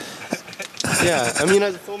 buddy. Yeah. I mean,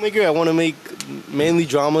 as a filmmaker, I want to make mainly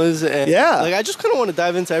dramas. And Yeah. like, I just kind of want to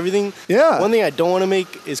dive into everything. Yeah. One thing I don't want to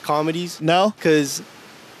make is comedies. No? Because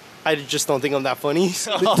I just don't think I'm that funny.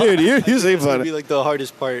 So Dude, you seem it's gonna be funny. like the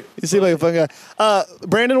hardest part. You seem like a fun guy.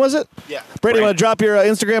 Brandon, was it? Yeah. Brandon, you want to drop your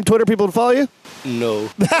Instagram, Twitter, people to follow you? No.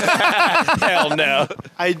 Hell no.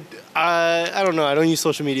 I don't know. I don't use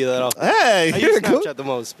social media that often. Hey, I you're use cool. Snapchat the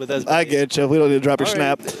most, but that's I get you. We don't need to drop your All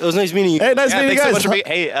snap. right. It was nice meeting you. Hey, nice Yeah, meeting you thanks so guys. much for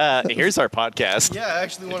being. Hey, here's our podcast. Yeah, I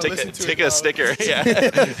actually want to listen to it. Take now. a sticker.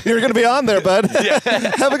 Yeah. You're going to be on there, bud.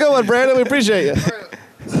 Have a good one, Brandon. We appreciate you.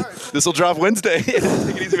 This will drop Wednesday. Take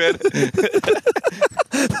it easy, man.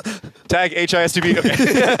 Tag HISTB. Okay.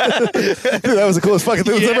 Dude, that was the coolest fucking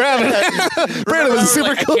thing that's ever happened. Brandon was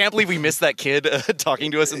super cool. I can't believe we missed that kid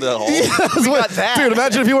talking to us in the hall. We got that. Dude,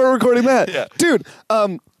 imagine if you were recording that. Yeah. Dude,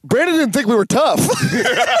 Brandon didn't think we were tough.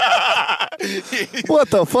 What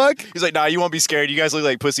the fuck? He's like, nah, you won't be scared. You guys look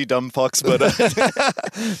like pussy dumb fucks, but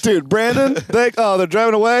Dude, Brandon, they're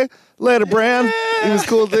driving away. Later, Brand. He was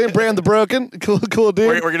cool dude. Brand the Broken. Cool dude.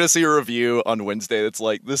 we're going to see a review on Wednesday that's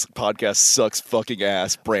like, this podcast sucks fucking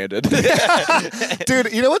ass, Brandon.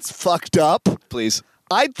 Dude, you know what's fucked up? Please.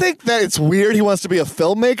 I think that it's weird he wants to be a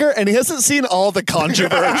filmmaker and he hasn't seen all the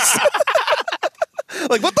controversy.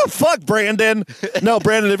 Like, what the fuck, Brandon? No,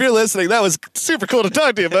 Brandon, if you're listening, that was super cool to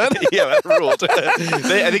talk to you, bud. Yeah, that ruled.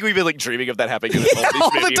 I think we've been like dreaming of that happening in All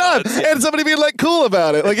the time. And somebody being like cool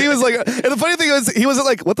about it. Like, he was like, and the funny thing was, he wasn't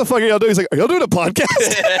like, what the fuck are y'all doing? He's like, are y'all doing a podcast?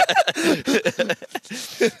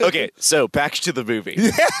 Okay, so back to the movie.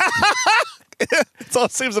 It all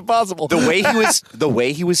seems impossible. The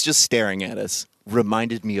way he was just staring at us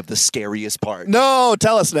reminded me of the scariest part. No,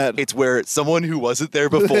 tell us, Ned. It's where someone who wasn't there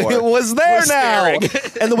before It was there was now. staring.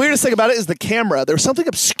 And the weirdest thing about it is the camera. There was something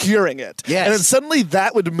obscuring it. Yes. And then suddenly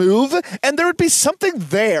that would move, and there would be something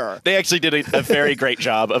there. They actually did a very great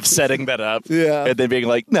job of setting that up. Yeah. And then being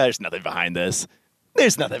like, no, there's nothing behind this.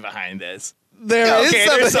 There's nothing behind this. There is Okay,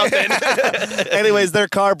 there's something. Anyways, their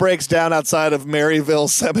car breaks down outside of Maryville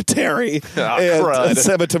Cemetery. crud.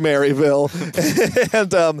 Maryville.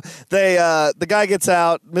 And the guy gets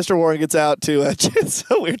out, Mr. Warren gets out to, it's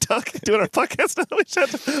so weird doing our podcast now. We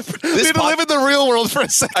need to live in the real world for a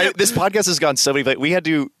second. This podcast has gone so many.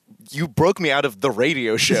 You broke me out of the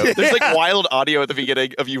radio show. There's like wild audio at the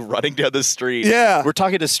beginning of you running down the street. Yeah. We're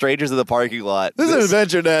talking to strangers in the parking lot. This is an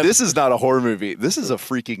adventure, Ned. This is not a horror movie. This is a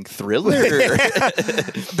freaking thriller.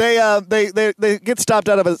 They get stopped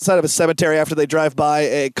outside of a cemetery after they drive by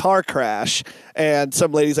a car crash, and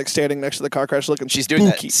some lady's like standing next to the car crash looking She's doing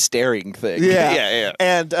spooky. that staring thing. Yeah. yeah.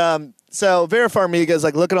 And so Vera Farmiga is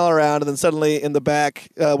like looking all around, and then suddenly in the back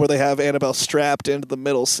where they have Annabelle strapped into the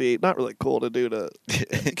middle seat. Not really cool to do to.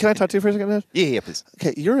 Can I talk to you for a second, Ned? Yeah, please.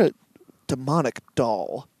 Okay, you're a demonic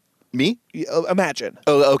doll. Me? Imagine.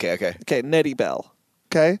 Oh, okay. Okay, Nettie Bell.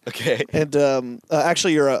 Okay. Okay. And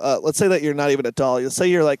actually, you're a. Let's say that you're not even a doll. Let's say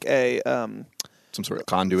you're like a. Some sort of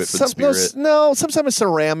conduit for the spirit. No, some type of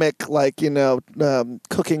ceramic, like,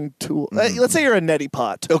 cooking tool. Let's say you're a neti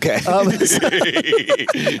pot. Okay. So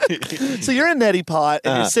you're a neti pot,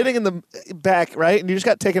 and Uh-huh. you're sitting in the back, right? And you just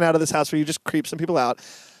got taken out of this house where you just creep some people out.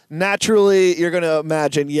 Naturally, you're going to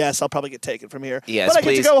imagine, yes, I'll probably get taken from here. Yes, but I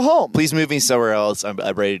get to go home. Please move me somewhere else. I'm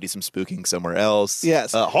ready to do some spooking somewhere else.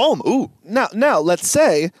 Yes. Home. Ooh. Now, let's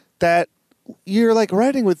say that you're like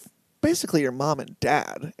riding with basically your mom and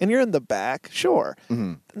dad, and you're in the back, sure.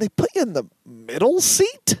 Mm-hmm. And they put you in the middle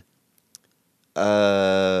seat?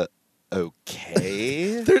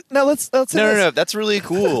 Okay. Now, let's say this. No. That's really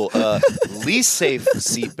cool. Least safe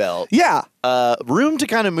seatbelt. Yeah. Room to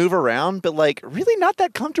kind of move around, but like really not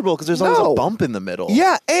that comfortable because there's always No. a bump in the middle.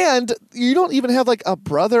 Yeah, and you don't even have like a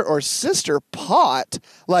brother or sister pot,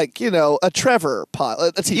 like, a Trevor pot,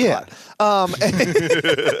 a teapot.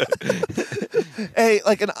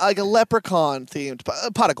 Like a leprechaun themed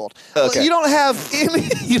pot of gold. Okay. You don't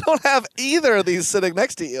have either of these sitting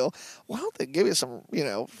next to you. Why don't they give you some,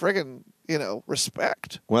 friggin',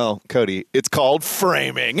 respect? Well, Cody, it's called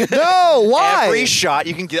framing. No, why? Every shot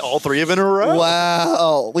you can get all three of in a row.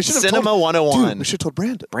 Wow. We should have Cinema told, 101. Dude, we should have told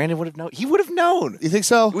Brandon. Brandon would have known. He would have known. You think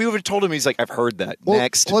so? We would have told him. He's like, I've heard that. Well,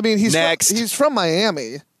 Next. Well, I mean, Next. he's from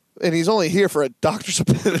Miami, and he's only here for a doctor's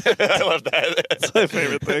appointment. I love that. That's my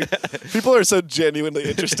favorite thing. People are so genuinely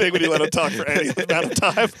interesting when you let them talk for any amount of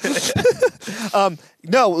time.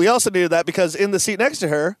 No, we also needed that because in the seat next to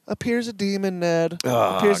her appears a demon, Ned.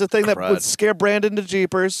 Appears a thing that crud. would scare Brandon to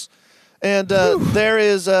jeepers. And there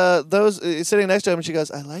is those sitting next to him, and she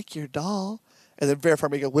goes, I like your doll. And then Vera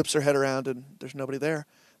Farmiga whips her head around, and there's nobody there.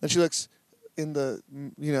 Then she looks in the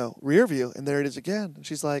rear view, and there it is again. And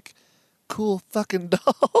she's like, cool fucking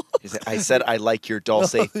doll. I said, I like your doll.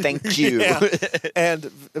 Say thank you. Yeah. And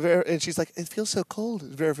she's like, it feels so cold.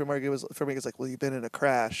 Vera Farmiga's like, well, you've been in a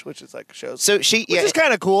crash, which is like shows. So Which is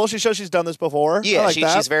kind of cool. She shows she's done this before. Yeah, I like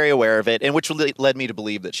that. she's very aware of it, and which led me to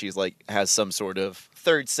believe that she's like has some sort of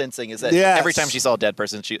third sensing. Is that Yes. every time she saw a dead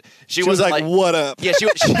person, she She was wasn't like, what up? Yeah,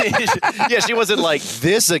 she wasn't like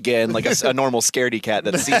this again, like a normal scaredy cat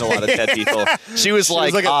that's seen a lot of dead people. She was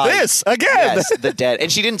like this again. Yes, the dead,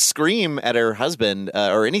 and she didn't scream at her husband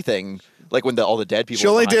or anything. Like when all the dead people. She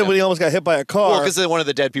only were behind did him. when he almost got hit by a car. Well, because one of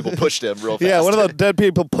the dead people pushed him real fast. Yeah, one of the dead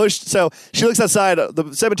people pushed. So she looks outside.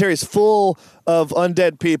 The cemetery is full of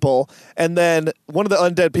undead people, and then one of the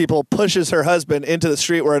undead people pushes her husband into the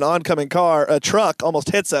street where an oncoming a truck,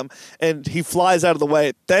 almost hits him, and he flies out of the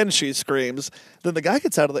way. Then she screams. Then the guy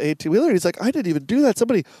gets out of the 18-wheeler. And he's like, I didn't even do that.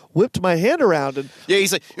 Somebody whipped my hand around. And Yeah,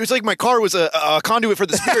 he's like, it was like my car was a conduit for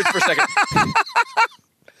the spirits for a second.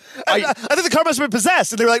 I think the car must have been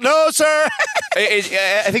possessed. And they were like, no, sir. I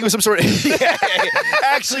think it was some sort of.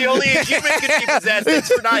 Actually, only a human could be possessed.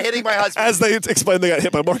 Thanks for not hitting my husband. As they explained, they got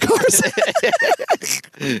hit by more cars.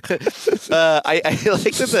 I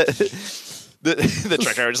like that the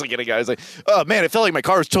truck driver just like getting a guy was like, oh man, it felt like my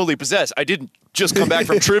car was totally possessed. I didn't just come back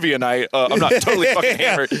from trivia night. I'm not totally fucking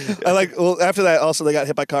hammered. After that, also they got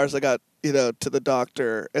hit by cars. They got to the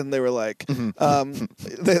doctor, and they were like, when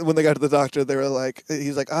they got to the doctor, they were like,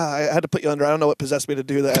 he's like, I had to put you under. I don't know what possessed me to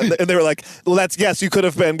do that. And they were like, well, yes, you could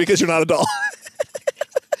have been because you're not a doll.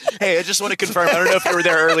 Hey, I just want to confirm. I don't know if you were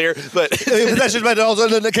there earlier, but Possession by dolls,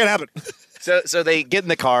 it can't happen. So they get in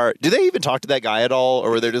the car. Do they even talk to that guy at all,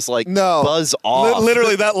 or were they just like No. buzz off?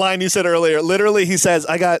 Literally, that line you said earlier. Literally, he says,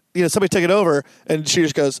 "I got somebody took it over," and she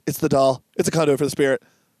just goes, "It's the doll. It's a conduit for the spirit."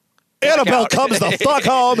 Annabelle comes the fuck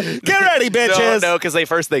home. Get ready, bitches. No,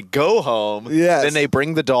 because they go home. Yes. Then they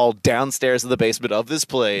bring the doll downstairs to the basement of this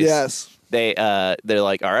place. Yes. They're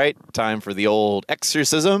like, all right, time for the old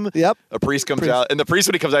exorcism. Yep. A priest comes out, and the priest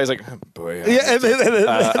when he comes out, he's like, boy. Yeah, and then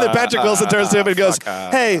Patrick Wilson turns to him and goes,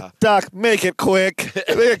 "Hey, Doc, make it quick.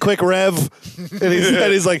 Make it quick, Rev." And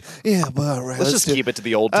he's like, "Yeah, well, right, Let's just do it." keep it to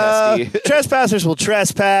the old testy. Trespassers will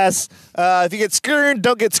trespass. If you get skirned,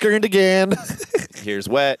 don't get skirned again. Here's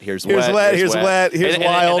wet. Here's Here's wet. wet, here's wet, here's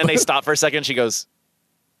wild. And then they stop for a second. She goes,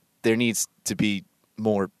 there needs to be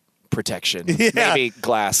more protection. Yeah. Maybe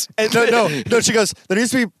glass. And no. She goes, "There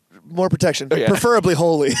needs to be more protection, yeah. preferably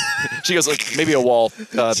holy." She goes, like, maybe a wall,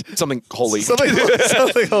 something holy.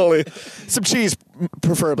 something holy. Some cheese,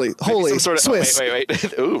 preferably holy. Some sort of, Swiss.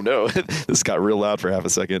 wait. Ooh, no. This got real loud for half a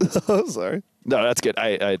second. Oh, sorry. No, that's good.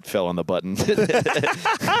 I fell on the button. Wait,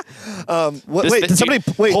 did somebody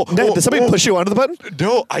Ned, did somebody push you onto the button?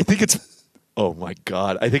 No, I think it's... Oh, my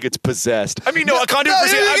God. I think it's possessed. I mean, no, a conduit for...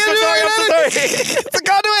 I'm so sorry. It's a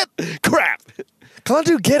conduit. Crap.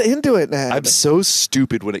 Conduit, get into it, Ned. I'm so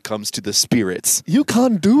stupid when it comes to the spirits. You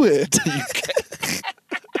can't do it.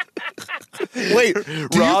 Wait, do you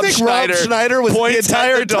think Rob Schneider was the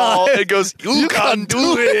entire doll time? and goes, you can't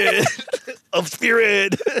do it. Of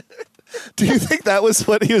spirit. Do you think that was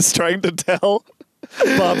what he was trying to tell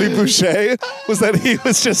Bobby Boucher? Was that he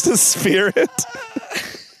was just a spirit?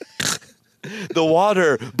 The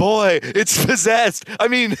water, boy, it's possessed. I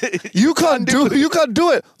mean, You can't do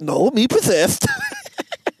it. No, me possessed.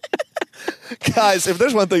 Guys, if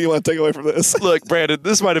there's one thing you want to take away from this. look, Brandon,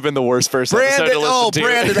 this might have been the worst first episode to listen to.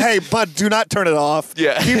 Brandon, hey, bud, do not turn it off.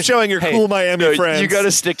 Yeah. Keep showing your Hey, cool Miami no, friends. You got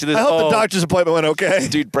to stick to this. I hope the doctor's appointment went okay.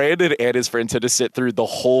 Dude, Brandon and his friends had to sit through the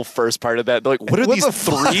whole first part of that. They're like, what are What these the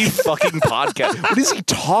fuck? 3 fucking podcasts? What is he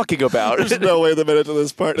talking about? There's no way the minute to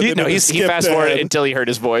this part. he skipped fast forwarded ahead. until he heard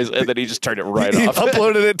his voice, and then he just turned it right He off.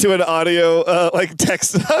 uploaded it to an audio,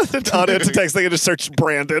 text, audio to text thing and just searched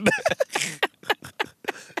Brandon.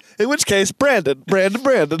 In which case, Brandon. Yeah,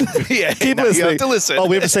 Keep now you listening. have to listen. Oh,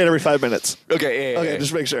 we have to say it every 5 minutes. Okay, Okay,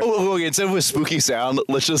 just make sure. Oh, instead of a spooky sound,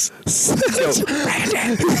 let's just go,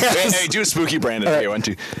 Brandon. Hey, do a spooky Brandon if you want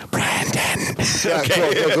to. Brandon.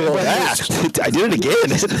 Okay. Cool. I did it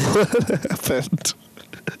again.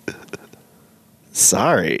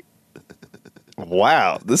 Sorry.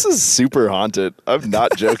 Wow, this is super haunted. I'm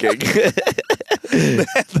not joking.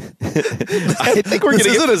 I think we're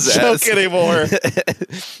This gonna isn't get a possessed. joke anymore.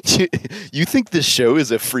 You think this show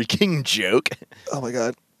is a freaking joke? Oh my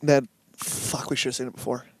God, Ned. Fuck, we should have seen it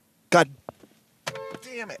before. God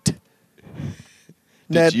damn it.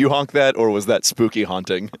 Ned, Did you honk that, or was that spooky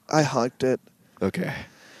haunting? I honked it. Okay.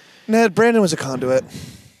 Ned, Brandon was a conduit.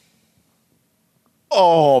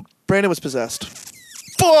 Oh, Brandon was possessed.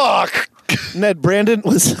 fuck! Ned, Brandon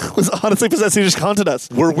was honestly possessed. He just haunted us.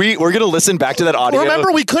 We're gonna listen back to that audio.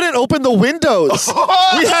 Remember, we couldn't open the windows.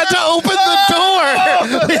 We had to open the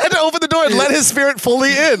door. We had to open the door and let his spirit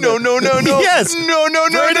fully in. No. Yes. No.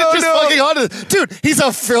 Brandon just fucking haunted us. Dude, he's a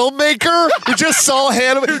filmmaker who just saw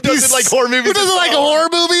Hannibal. Who doesn't like horror movies Who doesn't at like all. horror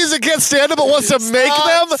movies and can't stand them but wants to make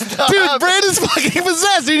them. Stop. Dude, Brandon's fucking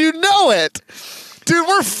possessed and you know it. Dude,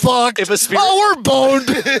 we're fucked. If a spirit- Oh, we're boned.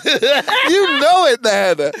 You know it,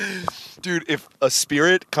 then. Dude, if a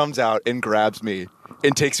spirit comes out and grabs me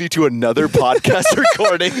and takes me to another podcast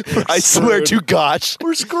recording, I swear to gosh.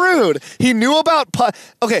 We're screwed. He knew about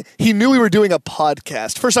he knew we were doing a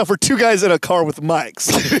podcast. First off, we're 2 guys in a car with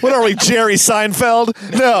mics. What are we, Jerry Seinfeld?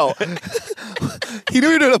 No. He knew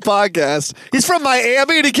we were doing a podcast. He's from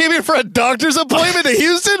Miami and he came here for a doctor's appointment to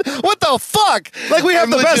Houston? What the fuck? Like we have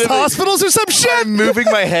the best hospitals or some shit? I'm moving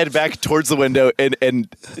my head back towards the window and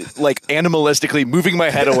like animalistically moving my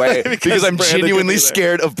head away because I'm Brandon genuinely could be there.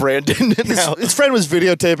 scared of Brandon now. His friend was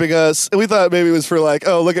videotaping us, and we thought maybe it was for like,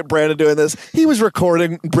 oh, look at Brandon doing this. He was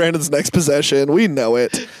recording Brandon's next possession. We know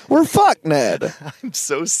it. We're fucked, Ned. I'm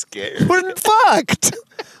so scared. We're fucked.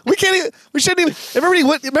 We can't even. We shouldn't even.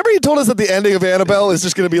 Remember he told us that the ending of Annabelle is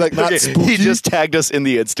just going to be like not Okay, spooky. he just tagged us in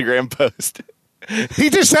the Instagram post. He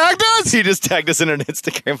just tagged us. He just tagged us in an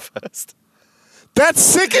Instagram post. That's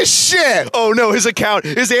sick as shit. Oh no, his account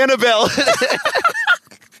is Annabelle.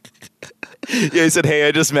 Yeah, he said, "Hey,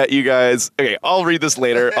 I just met you guys." Okay, I'll read this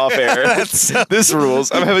later off air. This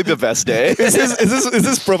rules. I'm having the best day. Is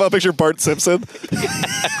this profile picture Bart Simpson?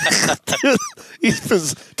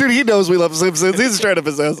 Dude, he knows we love Simpsons. He's trying to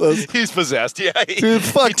possess us. He's possessed. Yeah, Dude,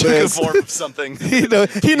 fuck he took this. the form of something.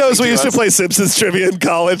 He knows we used to play Simpsons trivia in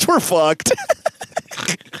college. We're fucked.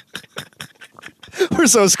 We're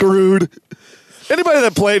so screwed. Anybody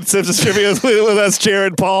that played Simpsons trivia with us,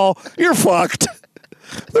 Jared, Paul, you're fucked.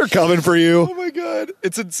 They're coming for you. Oh my god,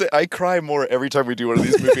 it's insane. I cry more every time we do one of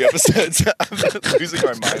these movie episodes. I'm losing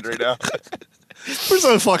my mind right now. We're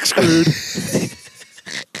so fuck screwed.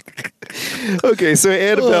 Okay, so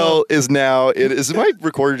Annabelle is now. Is my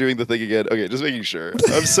recorder doing the thing again? Okay, just making sure.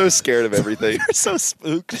 I'm so scared of everything. We're so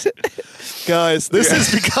spooked. Guys, this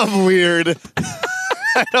has become weird.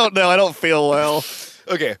 I don't know. I don't feel well.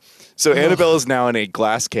 Okay. So Annabelle is now in a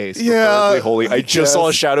glass case. Yeah, preferably holy. I just saw a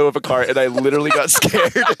yes. shadow of a car and I literally got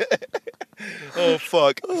scared. Oh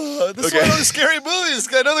fuck. This is one of those scary movies.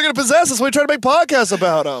 I know they're going to possess us when we try to make podcasts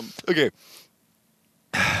about them. Okay.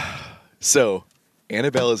 So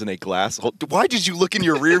Annabelle is in a glass. Why did you look in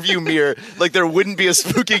your rearview mirror like there wouldn't be a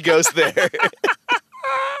spooky ghost there?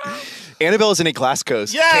 Annabelle is in a glass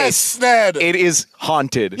case. Yes, Ned. It is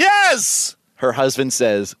haunted. Yes. Her husband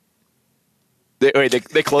says, they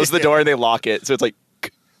close the door and they lock it. So it's like,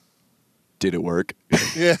 did it work?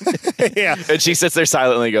 Yeah. Yeah. And she sits there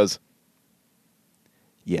silently and goes,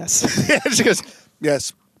 yes. Yeah. She goes,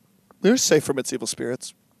 yes. We're safe from its evil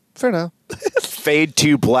spirits. For now. Fade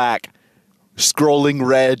to black. Scrolling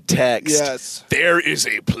red text. Yes. There is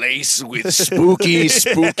a place with spooky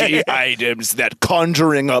items that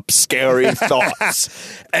conjuring up scary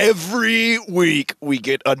thoughts. Every week we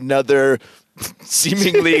get another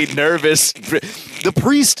seemingly nervous. The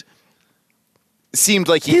priest seemed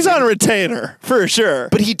like He's on retainer, for sure.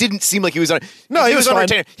 but he didn't seem like he was on. No, if he was on fine.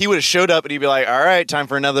 retainer, he would have showed up and he'd be like, "All right, time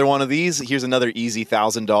for another one of these. Here's another easy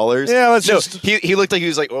 $1,000." Yeah, let's no, just- He looked like he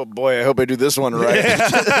was like, "Oh boy, I hope I do this one right."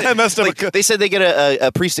 I messed up. Like, they said they get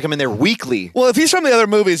a priest to come in there weekly. Well, if he's from the other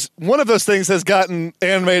movies, one of those things has gotten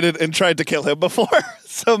animated and tried to kill him before.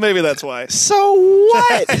 So maybe that's why. So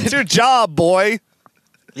what? It's your job, boy.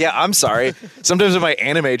 Yeah, I'm sorry. Sometimes in my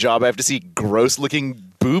anime job, I have to see gross-looking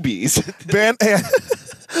boobies. Baptisms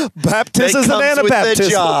and That comes with the anabaptisms.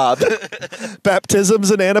 job. Baptisms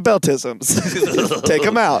and anabaptisms. Take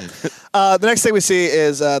them out. The next thing we see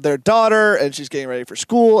is their daughter, and she's getting ready for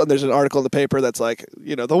school. And there's an article in the paper that's like,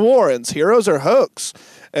 the Warrens, heroes or hoax,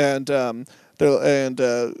 and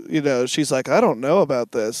she's like, I don't know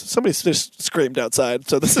about this. Somebody just screamed outside,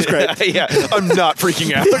 so this is great. Yeah, I'm not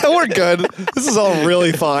freaking out. Yeah, we're good. This is all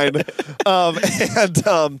really fine. I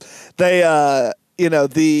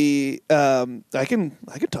can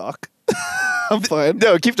talk. I'm fine.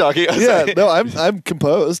 No, keep talking. Yeah, no, I'm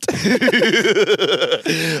composed. Okay,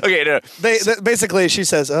 no. Basically, she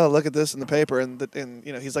says, "Oh, look at this in the paper," and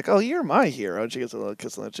he's like, "Oh, you're my hero." And she gets a little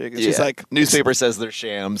kiss on the cheek, and she's like, newspaper says they're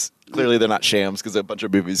shams. Clearly, they're not shams because a bunch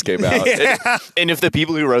of movies came out. Yeah. And if the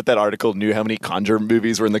people who wrote that article knew how many Conjure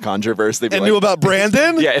movies were in the Conjureverse, they'd be and like, knew about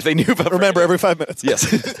Brandon. Yeah, if they knew about Remember, every 5 minutes. Yes.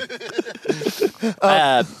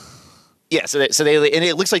 Yeah, so they and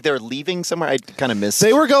it looks like they're leaving somewhere. I kind of missed.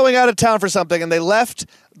 They were going out of town for something, and they left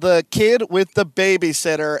the kid with the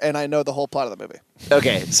babysitter, and I know the whole plot of the movie.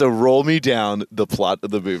 Okay, so roll me down the plot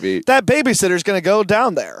of the movie. That babysitter's going to go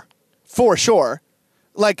down there, for sure.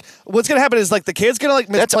 Like, what's going to happen is, like, the kid's going to, like,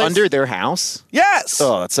 misplace... That's under their house? Yes!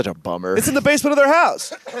 Oh, that's such a bummer. It's in the basement of their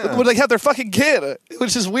house. Where they have their fucking kid,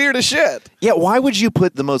 which is weird as shit. Yeah, why would you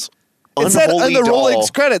put the most It said unholy in the doll? rolling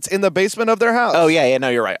credits in the basement of their house. Oh, yeah, no,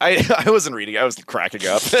 you're right. I wasn't reading. I was cracking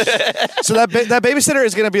up. So that babysitter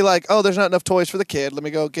is going to be like, oh, there's not enough toys for the kid. Let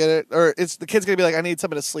me go get it. Or the kid's going to be like, I need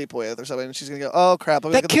something to sleep with or something. And she's going to go, oh, crap. Let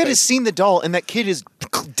me That look at the kid has seen the doll, and that kid is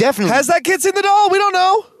definitely... Has that kid seen the doll? We don't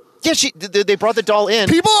know. Yeah, they brought the doll in.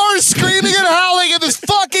 People are screaming and howling in this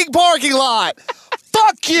fucking parking lot.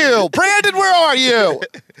 Fuck you. Brandon, where are you?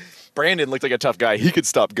 Brandon looked like a tough guy. He could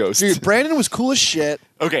stop ghosts. Dude, Brandon was cool as shit.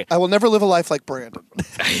 Okay. I will never live a life like Brandon.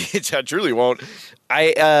 I truly won't.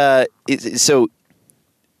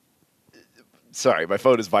 Sorry, my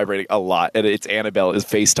phone is vibrating a lot, and it's Annabelle is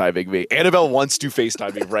FaceTiming me. Annabelle wants to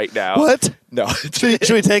FaceTime me right now. What? No.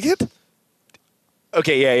 Should we take it?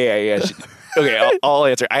 Okay, yeah. Okay, I'll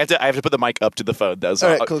answer. I have to put the mic up to the phone though.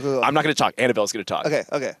 So All right, cool. I'm not going to talk. Annabelle's going to talk. Okay.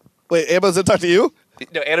 Wait, Annabelle's going to talk to you?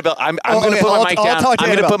 No, Annabelle, I'm Oh, going to okay, put I'll- my mic I'll down. talk to I'm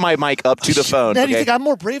going to Annabelle. put my mic up to the phone. Ned, you Okay? think I'm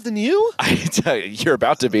more brave than you? I tell you, you're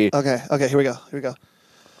about to be. Okay, here we go.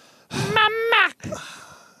 Mama!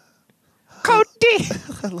 Cody!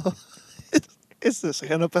 Is this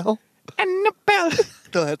Annabelle? Annabelle!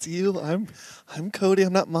 No, that's you. I'm Cody.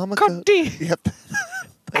 I'm not Mama Cody. Yep.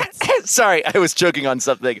 Sorry, I was joking on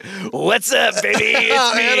something. What's up, baby?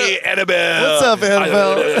 It's me, Annabelle. What's up,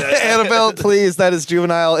 Annabelle? Annabelle, please. That is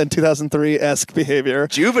juvenile and 2003-esque behavior.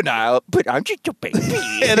 Juvenile, but I'm just a baby.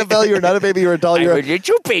 Annabelle, you're not a baby. You're a doll. I'm You're a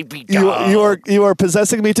little baby doll. you are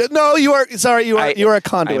possessing me. No, you are. Sorry, you are a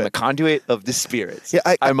conduit. I'm a conduit of the spirits. Yeah,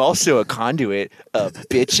 I'm also a conduit of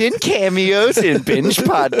bitchin' cameos in binge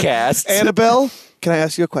podcasts. Annabelle, can I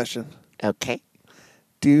ask you a question? Okay.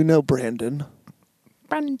 Do you know Brandon?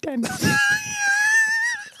 Brandon.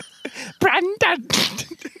 Brandon.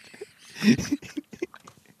 Yeah,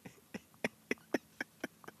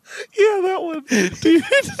 that one.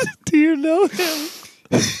 Do you know him?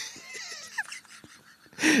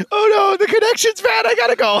 Oh no, the connection's bad. I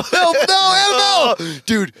gotta go. No, Annabelle.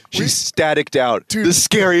 Dude, she's staticked out. Dude, the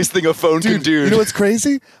scariest thing a phone can do. You know what's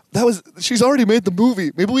crazy? She's already made the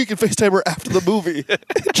movie. Maybe we can FaceTime her after the movie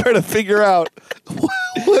and try to figure out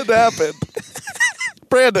what happened.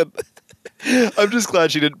 Brandon. I'm just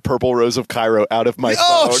glad she did Purple Rose of Cairo out of my phone.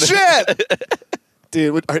 Oh, shit!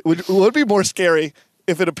 Dude, would it be more scary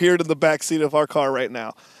if it appeared in the backseat of our car right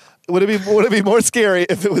now? Would it be more scary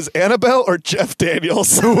if it was Annabelle or Jeff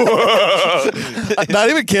Daniels? Not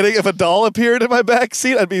even kidding. If a doll appeared in my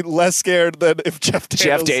backseat, I'd be less scared than if Jeff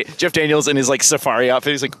Daniels. Jeff Daniels in his like safari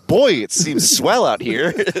outfit. He's like, boy, it seems swell out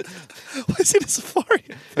here. Why is he in a safari?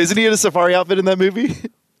 Isn't he in a safari outfit in that movie?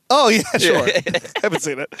 Oh, yeah, sure. I haven't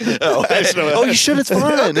seen it. Oh, you should. It's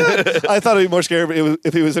fun. I thought it'd be more scary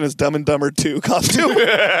if he was in his Dumb and Dumber 2 costume.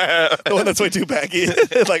 The one that's way too baggy.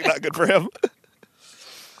 Like, not good for him.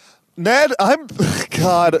 Ned,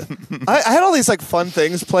 God. I had all these like fun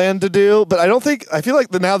things planned to do, but I feel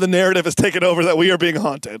like now the narrative has taken over that we are being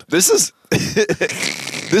haunted.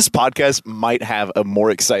 This podcast might have a more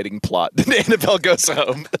exciting plot than Annabelle Goes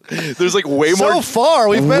Home. There's like way more. So far,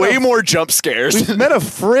 we've met way more jump scares. We've met a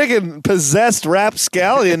friggin' possessed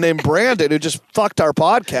rapscallion named Brandon who just fucked our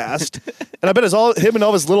podcast, and I bet him and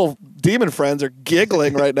all his little demon friends are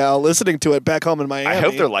giggling right now listening to it back home in Miami. I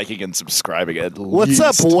hope they're liking and subscribing at least. What's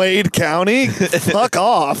up, Wade County? Fuck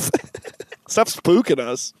off. Stop spooking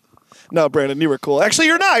us. No, Brandon, you were cool. Actually,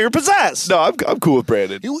 you're not. You're possessed. No, I'm cool with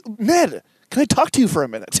Brandon. Ned, can I talk to you for a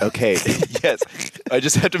minute? Okay. Yes. I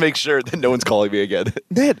just have to make sure that no one's calling me again.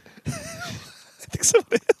 Ned. I think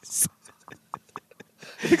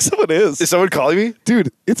someone is. Is someone calling me?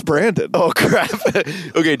 Dude, it's Brandon. Oh, crap.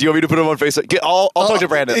 Okay, do you want me to put him on Facebook? I'll talk to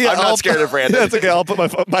Brandon. Yeah, I'm not scared of Brandon. That's okay. I'll put my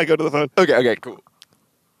mic onto the phone. Okay, cool.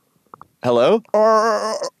 Hello?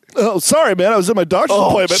 Oh, sorry, man. I was in my doctor's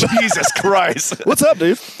appointment. Jesus Christ. What's up,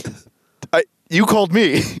 dude? You called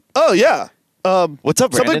me. Oh, yeah. What's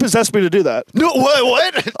up, Brandon? Something possessed me to do that. No,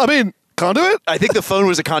 what? I mean, conduit? I think the phone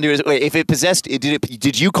was a conduit. Wait, if it possessed,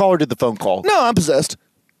 did you call or did the phone call? No, I'm possessed.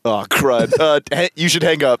 Oh, crud. You should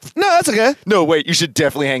hang up. No, that's okay. No, wait, you should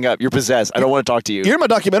definitely hang up. You're possessed. I don't want to talk to you. You're in my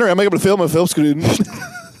documentary. I'm able to film a film student.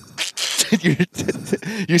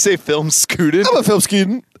 You say film student? I'm a film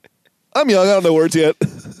student. I'm young. I don't know words yet.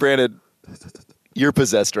 Brandon, you're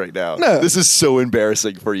possessed right now. No. This is so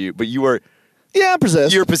embarrassing for you, but you are... Yeah, I'm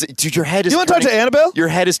possessed. You're possessed. Dude, your head is... You want to talk to Annabelle? Your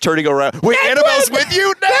head is turning around. Wait, Annabelle's with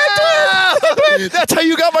you? No! That's how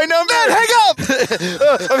you got my number. Hang up!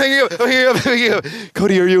 I'm hanging up.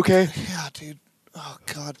 Cody, are you okay? Yeah, dude. Oh,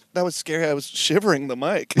 God. That was scary. I was shivering the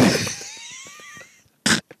mic.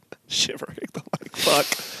 Shivering the mic. Fuck.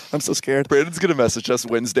 I'm so scared. Brandon's going to message us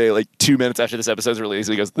Wednesday, like 2 minutes after this episode's released.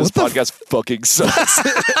 He goes, this What the podcast fucking sucks.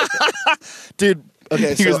 Dude,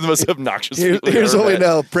 okay, He so was the most obnoxious here's people what ever we met.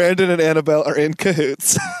 know. Brandon and Annabelle are in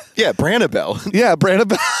cahoots. Yeah, Brannabelle. Yeah, Brandon.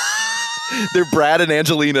 They're Brad and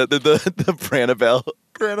Angelina. They're the Brannabelle.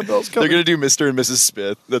 Annabelle's They're coming. going to do Mr. and Mrs.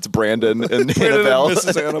 Smith. That's Brandon and Brandon Annabelle. and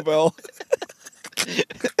Mrs. Annabelle.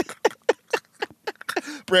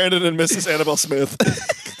 Brandon and Mrs. Annabelle Smith.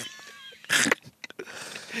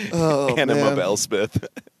 Oh, man. Annabelle Smith.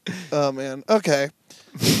 Oh, man. Okay.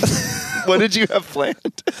 What did you have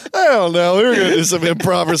planned? I don't know. We were going to do some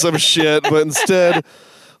improv or some shit, but instead,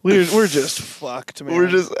 we're just fucked, man.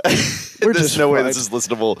 There's just no way fucked. this is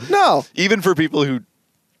listenable. No. Even for people who,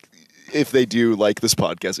 if they do like this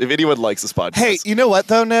podcast, if anyone likes this podcast. Hey, you know what,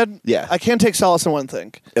 though, Ned? Yeah. I can take solace in one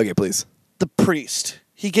thing. Okay, please. The priest.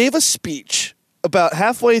 He gave a speech about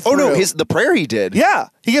halfway through. Oh, no, the prayer he did. Yeah,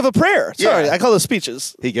 he gave a prayer. Sorry, Yeah. I call those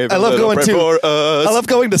speeches. He gave I a love little going prayer to. for us. I love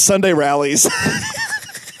going to Sunday rallies.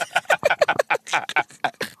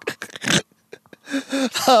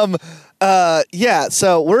 Yeah.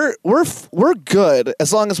 So we're good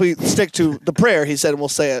as long as we stick to the prayer he said, and we'll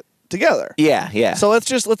say it together. Yeah. So let's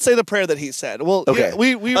say the prayer that he said. Well, Okay. yeah,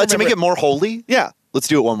 we to make remember- it more holy? Yeah. Let's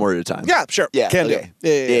do it one more at a time. Yeah, sure. Yeah, Can okay. do.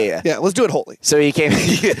 Yeah. Yeah, let's do it holy. So he came.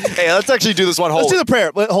 Hey, let's actually do this one whole. Let's do the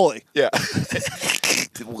prayer, but holy. Yeah.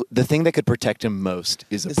 The thing that could protect him most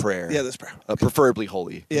is a prayer. Yeah, this prayer. Preferably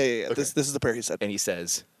holy. Yeah. Okay. This is the prayer he said. And he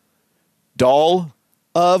says, "Doll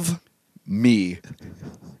Of me."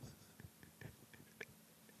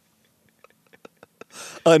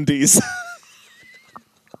 undies.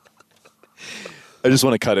 I just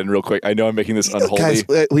want to cut in real quick. I know I'm making this unholy. Guys,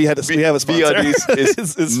 we have a sponsor.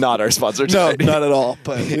 MeUndies is not our sponsor No, today. not at all.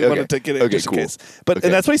 But we Okay. wanted to get it Okay, just cool. in case. But Okay.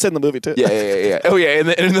 and that's what he said in the movie too. Yeah. Oh,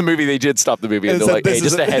 yeah. In the movie, they did stop the movie, and It they're said, like, hey, "This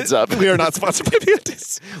just is a heads up. We are not sponsored by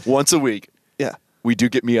MeUndies. Once a week, Yeah. we do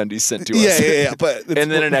get MeUndies sent to Yeah, us. yeah. But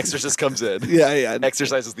And then an exorcist comes in. Yeah.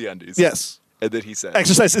 Exercises the undies. Yes. And then he says,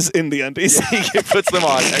 Exercises in the undies. he puts them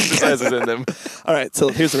on, exercises in them. All right. So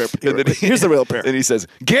here's the real. And then Here's the real prayer. And he says,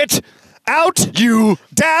 "Get Out, you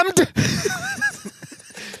damned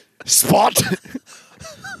spot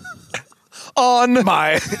on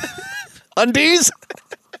my undies.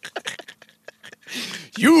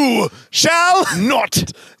 you Shall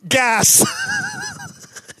not gas.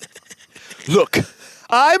 look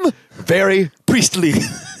I'm very priestly,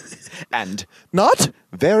 and not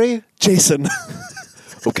very Jason.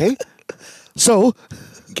 okay. So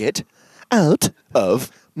Get out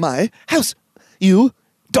of my house, you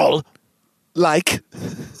doll like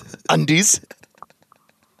undies.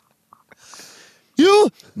 you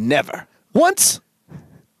Never." once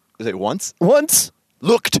Is it once?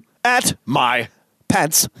 looked at My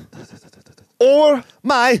pants or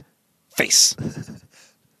my face.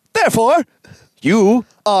 therefore You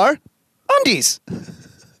are undies.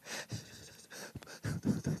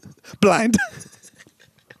 blind.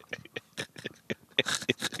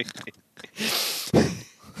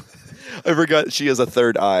 I forgot she has a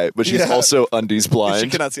third eye, but she's Yeah. also undies blind. She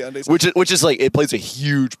cannot see undies. Which is like, it plays a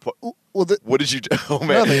huge part. Well, What did you do? Oh,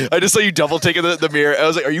 man. Nothing. I just saw you double taking the mirror. I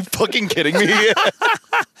was like, are you fucking kidding me?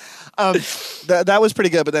 that was pretty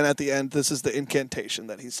good, but then at the end, this is the incantation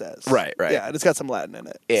that he says. Right. Yeah, and it's got some Latin in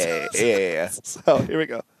it. Yeah. So here we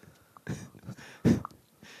go.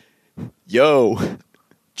 Yo,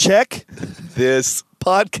 Check this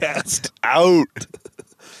podcast out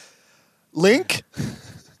link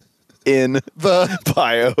in the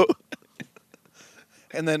bio.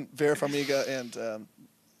 and then Vera Farmiga and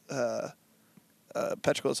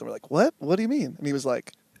Patrick Wilson were like, "What? What do you mean?" And he was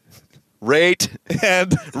like, Rate,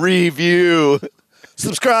 "And review,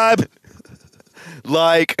 subscribe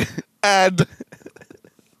like, and."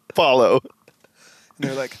 follow. And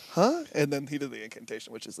they're like, "Huh?" And then he did the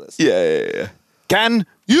incantation, which is this: Yeah. Can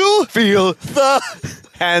 "You feel the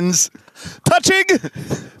hands touching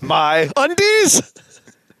my undies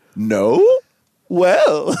no?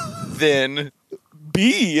 well Then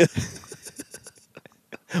be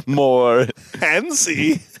more."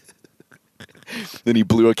 handsy." Then he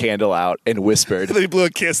blew a candle out and whispered. And then he blew a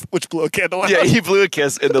kiss, which blew a candle out. Yeah, he blew a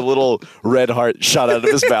kiss and the little red heart shot out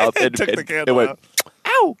of his mouth and, Took the and candle it went, out.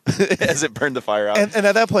 ow, as it burned the fire out. And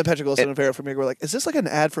at that point, Patrick Wilson and Vera Farmiga were like, "Is this like an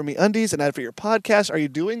ad for MeUndies, an ad for your podcast? Are you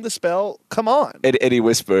doing the spell? Come on!" And he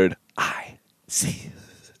whispered, "I see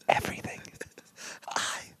everything.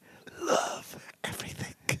 I love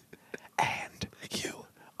everything. And you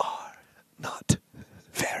are not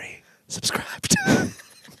very subscribed."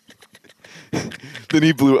 Then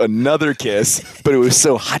he blew another kiss, but it was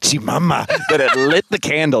so hachi mama that it lit the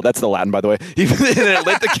candle. That's the Latin, by the way. It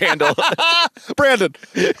lit the candle. Brandon.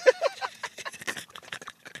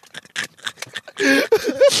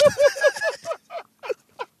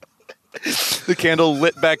 The candle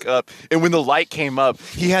lit back up, and when the light came up,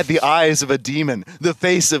 he had the eyes of a demon, the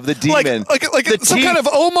face of the demon, Like the some teeth kind of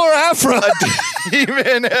Omar Afra.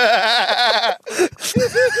 demon. I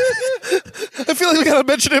feel like we gotta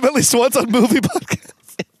mention him at least once on movie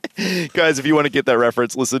podcast. Guys, if you want to get that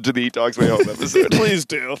reference, listen to the He Talks My Home episode. Please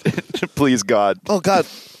do. Please, God. Oh God.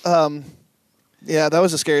 Yeah, that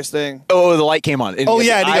was the scariest thing. Oh, the light came on. And Oh he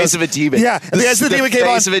yeah, had and the he eyes goes, of a demon. Yeah, and the eyes of the demon came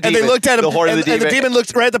on, face of a and they demon, looked at him, the horn and, of the and demon. the demon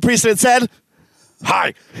looked right at the priest and said,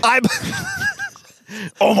 Hi, "I'm."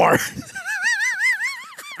 Omar.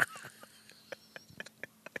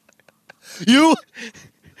 You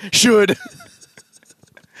Should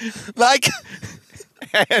like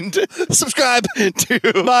and subscribe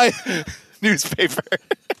to my newspaper.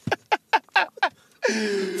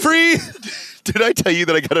 free. Did I tell you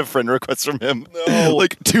that I got a friend request from him? No.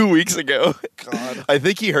 Like 2 weeks ago. God. I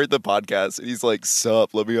think he heard the podcast and he's like,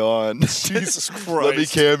 "Sup, let me on." Jesus Let me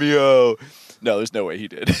Christ. cameo. No, there's no way he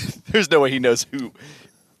did. There's no way he knows who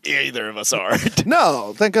either of us are.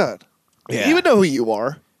 No, thank God. Yeah. You would know who you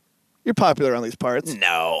are. You're popular on these parts.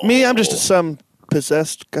 No. Me, I'm just some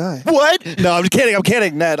possessed guy. What? No, I'm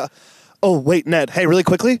kidding, Ned. Oh, wait, Ned. Hey, really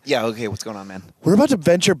quickly. Yeah. Okay. What's going on, man? We're about to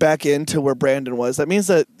venture back into where Brandon was. That means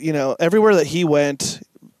that, everywhere that he went,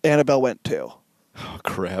 Annabelle went too. Oh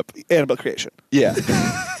crap. Annabelle creation. Yeah.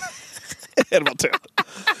 Annabelle 2.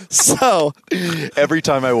 So, Every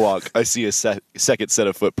time I walk, I see a second set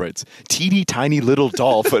of footprints. Teeny tiny little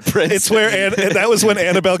doll footprints. it's where and that was when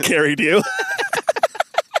Annabelle carried you.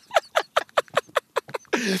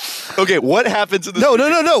 Okay, what happens in this?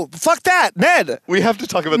 No. Fuck that, Ned. We have to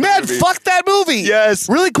talk about Ned, the movie. fuck that movie. Yes.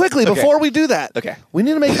 Really quickly before we do that. Okay. We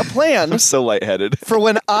need to make a plan I'm so lightheaded. for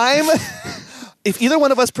when if either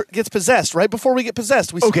one of us gets possessed, right before we get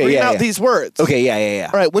possessed, we scream out these words. Okay, yeah.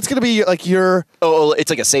 All right, what's going to be your... Oh, it's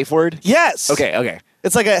like a safe word? Yes. Okay.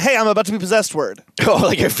 It's like a, hey, I'm about to be possessed word. Oh,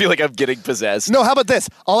 like I feel like I'm getting possessed. No, how about this?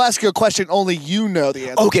 I'll ask you a question only you know the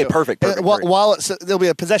answer Okay, to. perfect. While there'll be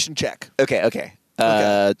a possession check. Okay. Okay.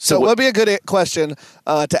 So what would be a good question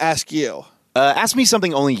to ask you? Ask me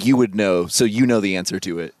something only you would know, so you know the answer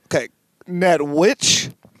to it. Okay, Ned, which...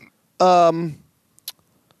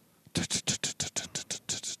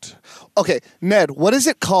 Okay, Ned, what is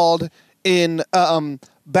it called in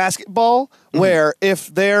basketball where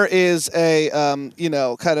if there is a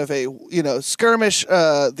kind of a skirmish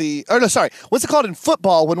what's it called in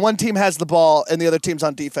football when one team has the ball and the other team's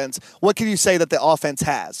on defense? What can you say that the offense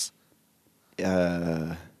has?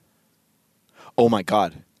 Oh my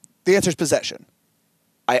God. The answer is possession.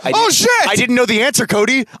 Oh shit! I didn't know the answer,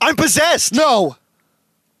 Cody. I'm possessed. No.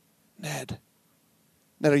 Ned,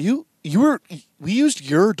 we used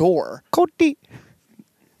your door. Cody.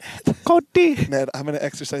 Ned, I'm going to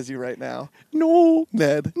exercise you right now. No.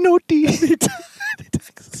 Ned. Naughty.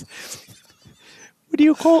 What do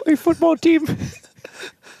you call a football team?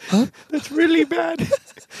 Huh? That's really bad.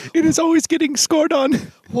 It is always getting scored on.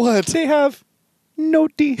 What? They have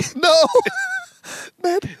naughty. No.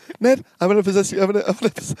 Ned, I'm going to possess you. You're going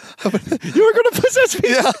to possess me?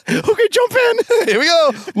 Yeah. Okay, jump in. Here we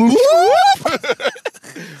go.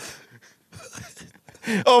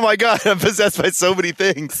 Oh my God, I'm possessed by so many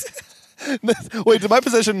things. Wait, did my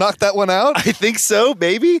possession knock that one out? I think so,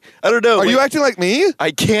 maybe. I don't know. Are you acting like me? I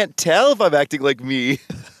can't tell if I'm acting like me.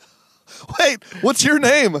 Wait, what's your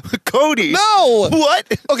name? Cody. No.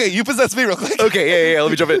 What? Okay, you possess me real quick. Okay, yeah. Let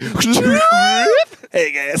me jump in.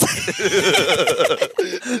 Hey, guys.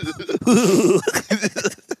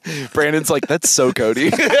 Brandon's like, that's so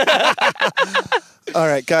Cody. All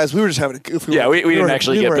right, guys, we were just having a goof. Yeah, we didn't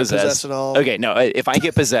actually get weren't possessed at all. Okay, no, if I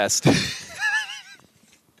get possessed.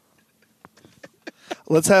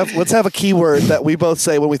 Let's have a keyword that we both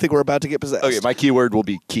say when we think we're about to get possessed. Okay, my keyword will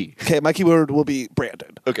be key. Okay, my keyword will be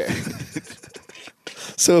Brandon. Okay.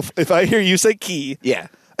 So if I hear you say key, Yeah.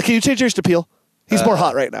 can you change yours to Peel? He's more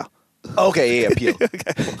hot right now. Okay, yeah, peel.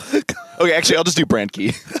 Okay, actually, I'll just do brand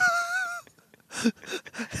key.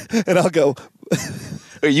 And I'll go,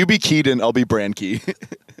 Okay, you be Keaton, I'll be brand key.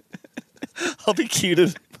 I'll be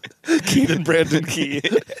Keaton Brandon Key.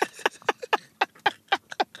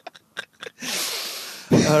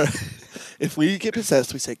 All right. If we get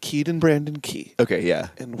possessed, we say Keaton Brandon Key, Okay, yeah.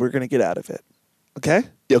 and we're going to get out of it. Okay?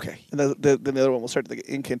 Okay. And then the other one, we'll start the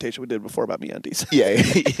incantation we did before about MeUndies. Yeah.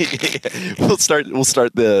 We'll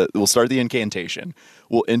start the incantation.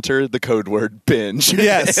 We'll enter the code word binge.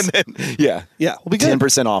 Yes. And then yeah. Yeah, we'll be good.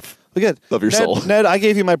 10% off. We're good. Love your soul. Ned, I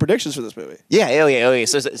gave you my predictions for this movie. Yeah, okay.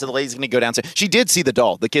 So the lady's gonna go downstairs. She did see the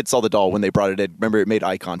doll. The kid saw the doll when they brought it in. Remember, it made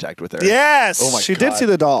eye contact with her. Yes. Oh my she God. did see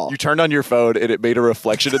the doll. You turned on your phone and it made a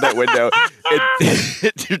reflection in that window.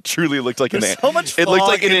 It truly looked like There's an. so much It looked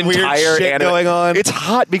like fog an and weird entire shit anime. going on. It's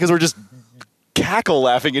hot because we're just cackle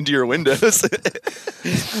laughing into your windows.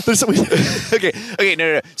 Okay.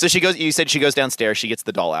 No. So she goes. You said she goes downstairs. She gets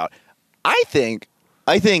the doll out. I think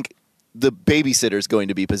the babysitter's going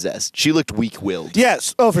to be possessed. She looked weak-willed.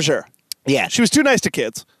 Yes. Oh, for sure. Yeah. She was too nice to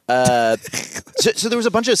kids. So there was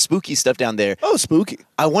a bunch of spooky stuff down there. Oh, spooky.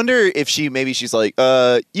 I wonder if she's like,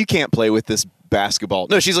 you can't play with this basketball.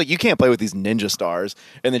 No, she's like, you can't play with these ninja stars.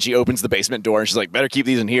 And then she opens the basement door and she's like, better keep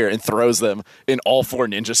these in here, and throws them, and all 4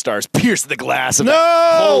 ninja stars pierce the glass of the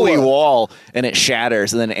holy wall, and it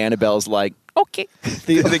shatters. And then Annabelle's like, okay. And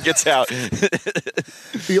then gets out.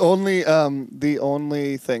 The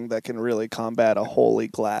only thing that can really combat a holy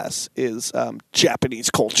glass is Japanese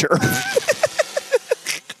culture.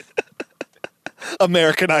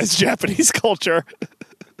 Americanized Japanese culture.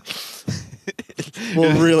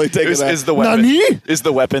 We'll really take it out. Is the weapon Nani? is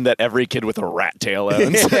the weapon that every kid with a rat tail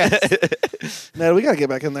owns. Ned, we gotta get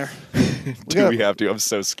back in there. Do we have to? I'm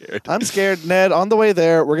so scared. I'm scared, Ned. On the way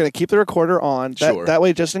there, we're gonna keep the recorder on. Sure. That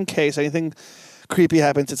way, just in case anything creepy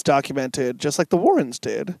happens, it's documented, just like the Warrens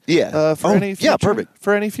did. Yeah. For any future, perfect.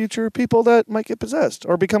 For any future people that might get possessed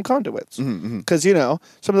or become conduits, because you know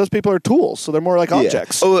some of those people are tools, so they're more like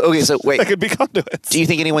objects. Oh, okay. So wait, that could be conduits. do you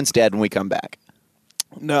think anyone's dead when we come back?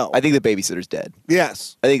 No. I think the babysitter's dead.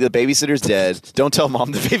 Yes. I think the babysitter's dead. Don't tell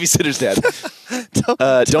mom the babysitter's dead.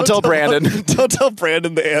 Don't tell Brandon. Don't tell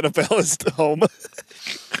Brandon the Annabelle is home.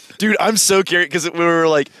 Dude, I'm so curious because we were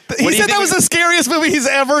like, He said that was the scariest movie he's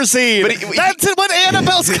ever seen. But That's what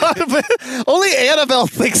Annabelle's got. Only Annabelle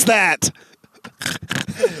thinks that.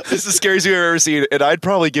 This is the scariest movie I've ever seen, and I'd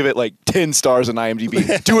probably give it like 10 stars on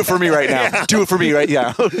IMDb. Do it for me right now. Yeah. Do it for me right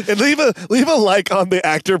now. And leave a like on the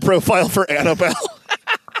actor profile for Annabelle.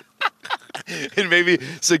 And maybe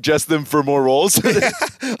suggest them for more roles.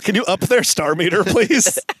 Can you up their star meter,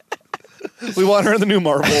 please? We want her in the new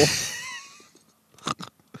Marvel.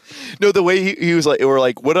 No, the way he was like, we're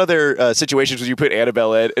like, what other situations would you put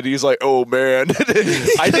Annabelle in? And he's like, oh man,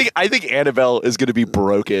 I think Annabelle is going to be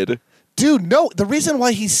broken. Dude, no. The reason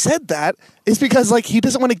why he said that is because like he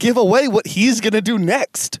doesn't want to give away what he's gonna do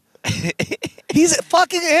next. He's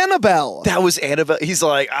fucking Annabelle. That was Annabelle. He's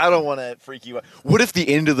like, I don't want to freak you out. What if the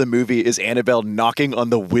end of the movie is Annabelle knocking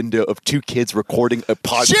on the window of two kids recording a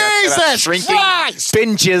podcast about Jesus shrinking Christ!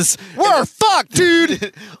 binges? We're fucked,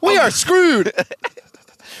 dude. We are screwed.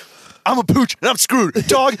 I'm a pooch and I'm screwed.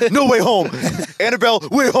 Dog, no way home. Annabelle,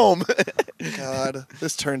 way home. God,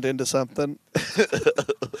 this turned into something.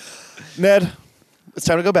 Ned, it's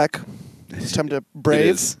time to go back. It's time to brave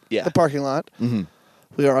is, yeah. the parking lot. Mm-hmm.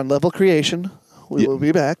 We are on level creation. We will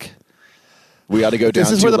be back. We got to go down.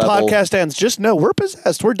 This is to where the level. podcast ends. Just know we're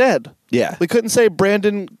possessed. We're dead. Yeah. We couldn't say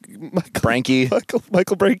Brandon Branky.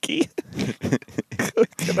 Michael Branky.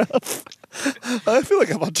 Quick enough. I feel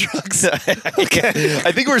like I'm on drugs. Okay.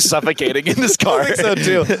 I think we're suffocating in this car. I think so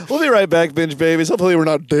too. We'll be right back, binge babies. Hopefully we're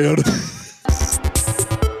not dead.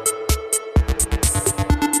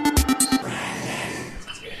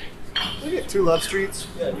 We get 2 Love Streets.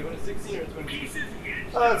 Yeah, you want a 16 or 20?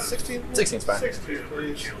 16. 16's fine. 16,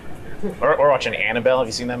 please. We're watching Annabelle. Have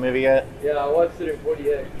you seen that movie yet? Yeah, I watched it in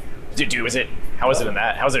 40X. Dude, was it? How was it in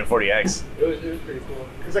that? How was it in 40X? It was pretty cool.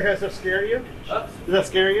 Does that kind of stuff scare you? Huh? Does that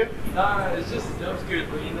scare you? Nah, it's just jump scares,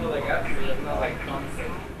 but you know, like after it's not like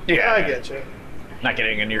constant. Yeah, I get you. Not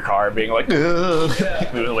getting in your car, being like,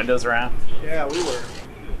 moving the windows around. Yeah, we were.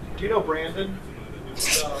 Do you know Brandon?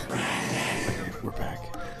 We're back.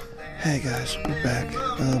 Hey guys, we're back.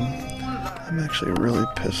 I'm actually really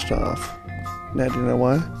pissed off. Ned, you know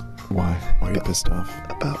why? Why? Why are you pissed off?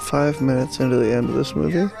 About 5 minutes into the end of this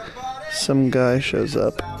movie, some guy shows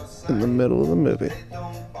up in the middle of the movie.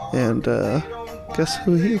 And guess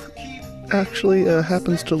who he actually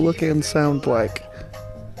happens to look and sound like?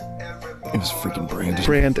 It was freaking Brandon.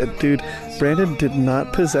 Brandon, dude. Brandon did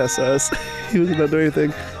not possess us. He was not doing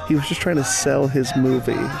anything. He was just trying to sell his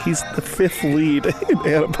movie. He's the 5th lead in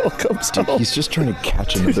Annabelle Comes Home. He's just trying to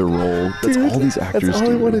catch another role. That's Dude, all these actors That's all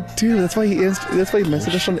do. I want to do. That's why he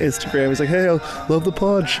messaged us on Instagram. He's like, "Hey, I love the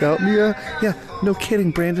pod. Shout me out." Yeah, no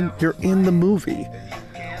kidding, Brandon. You're in the movie.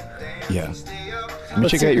 Yeah. Let me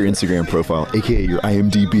check out your Instagram profile, aka your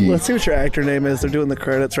IMDb. Let's see what your actor name is. They're doing the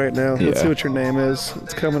credits right now. Let's Yeah. see what your name is.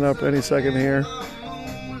 It's coming up any second here.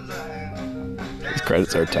 His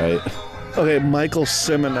credits are tight. Okay, Michael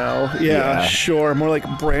Cimino. Yeah, Yeah. sure. More like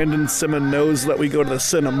Brandon Simmons knows that we go to the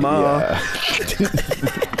cinema.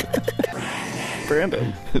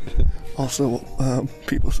 Brandon. Also,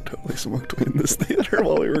 people totally smoked weed in this theater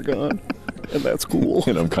while we were gone. And that's cool.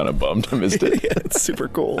 And I'm kind of bummed I missed it. Yeah, it's super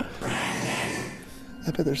cool.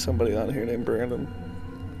 I bet there's somebody on here named Brandon.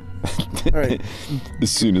 All right. As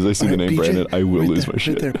soon as I see the name Brandon, I will lose my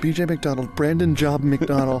shit. Right there, BJ McDonald, Brandon Job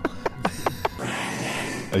McDonald,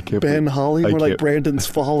 I can't Ben Holly. I We're like can't- Brandon's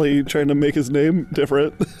Folly, trying to make his name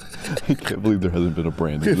different. I can't believe there hasn't been a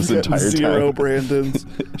Brandon this We've got entire zero time. Brandons.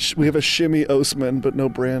 We have a Shimmy Osman, but no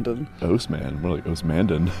Brandon. Osman, more like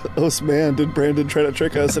Osmandon. Osman, did Brandon try to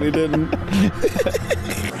trick us and he didn't?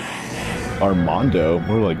 Armando,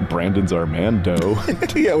 more like Brandon's Armando.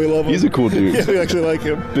 Yeah, we love him. He's a cool dude. Yeah, we actually like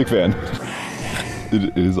him. Big fan.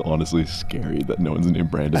 It is honestly scary that no one's named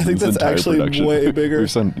Brandon. I think in this that's entire actually production. way bigger. We've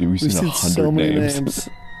seen 100 so many names.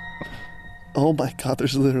 Oh my god,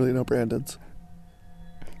 there's literally no Brandons.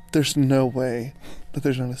 There's no way that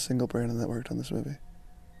there's not a single Brandon that worked on this movie.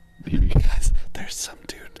 Guys, there's some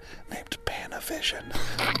dude named Panavision.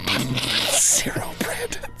 Zero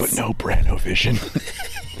Brandon. But no Brando vision.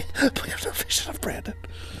 We have no vision of Brandon.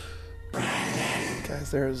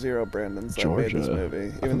 Guys, there are zero Brandons that made this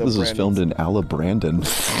movie. Even though This was filmed in Ala Brandon.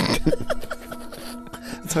 That's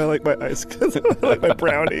why I like my ice, because I like my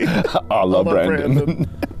brownie. A la Brandon.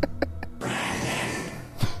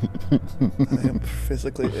 I am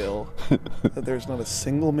physically ill. That there's not a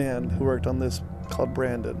single man who worked on this called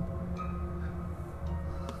Brandon.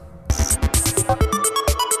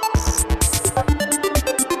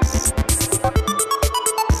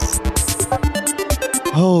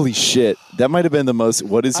 Holy shit. That might have been the most.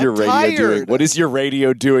 What is your I'm radio doing? tired. What is your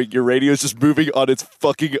radio doing? Your radio's just moving on its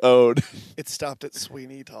fucking own. It stopped at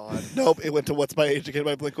Sweeney Todd. Nope, it went to What's My Age Again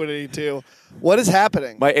by Blink-182. What is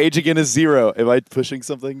happening? My age again is 0. Am I pushing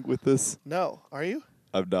something with this? No, are you?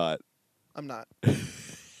 I'm not. I'm not.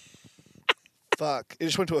 Fuck. It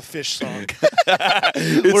just went to a Fish song.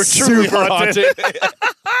 It's We're truly super haunted. haunted.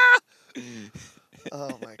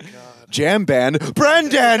 Oh my god. Jam band.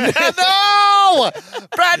 Brendan! No!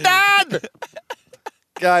 Brandon!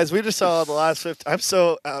 Guys, we just saw the last 15. I'm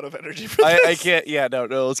so out of energy for this. I can't. Yeah, no.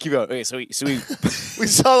 Let's keep going. Okay, so we We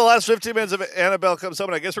saw the last 15 minutes of Annabelle Comes Home,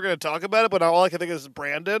 and I guess we're going to talk about it, but all I can think of is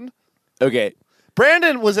Brandon. okay.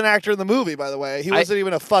 Brandon was an actor in the movie, by the way. He wasn't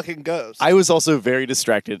even a fucking ghost. I was also very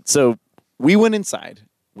distracted. So we went inside.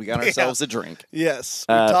 We got ourselves a drink. Yes.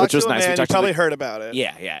 We talked which was to a nice. We man. You talked to probably the- heard about it.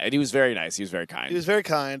 Yeah, and he was very nice. He was very kind. He was very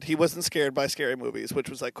kind. He wasn't scared by scary movies, which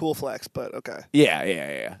was like cool flex, but okay.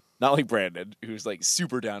 Yeah. Not like Brandon, who's like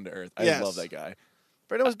super down to earth. I Yes. love that guy.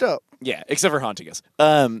 Brandon was dope. Yeah, except for haunting us.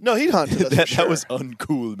 No, he haunted us for that sure. was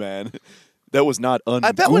uncool, man. That was not uncool.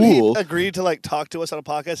 I bet when he agreed to like talk to us on a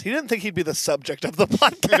podcast, he didn't think he'd be the subject of the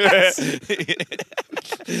podcast.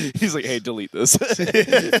 He's like, hey, delete this.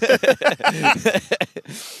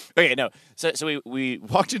 Okay, no. So we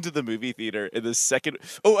walked into the movie theater in the second.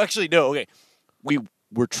 Oh, actually, no. Okay, we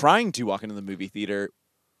were trying to walk into the movie theater.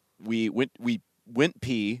 We went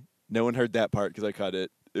pee. No one heard that part because I cut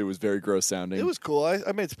it. It was very gross sounding. It was cool. I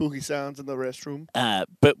made spooky sounds in the restroom.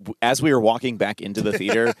 But as we were walking back into the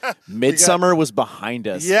theater, Midsummer was behind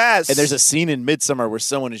us. Yes. And there's a scene in Midsummer where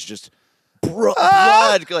someone is just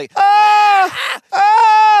blood, like,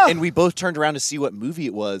 and we both turned around to see what movie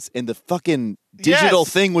it was, and the fucking digital Yes.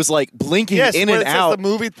 thing was like blinking Yes, in when and it says out. The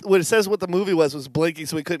movie, when it says what the movie was blinking,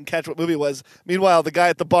 so we couldn't catch what movie it was. Meanwhile, the guy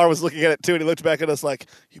at the bar was looking at it too, and he looked back at us like,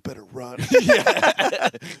 "You better run."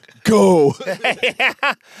 Go.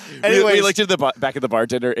 Anyways, we looked at the back of the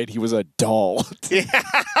bartender, and he was a doll.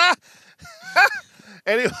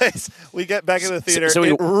 Anyways, we get back in the theater. so we-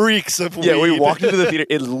 it reeks of weed. Yeah, we walked into the theater.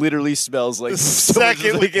 It literally smells like The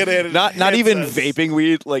second we get in, it not hits even us. vaping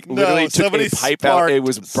weed. Like No, literally took somebody a pipe out. It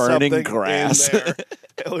was sparked burning something in grass. there.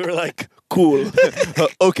 And we were like, "Cool,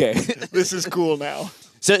 Okay. this is cool now."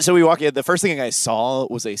 So we walk in. The first thing I saw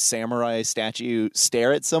was a samurai statue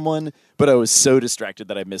stare at someone, but I was so distracted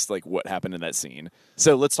that I missed like what happened in that scene.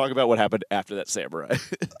 So let's talk about what happened after that samurai.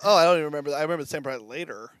 Oh, I don't even remember that. I remember the samurai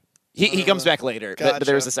later. he comes back later, but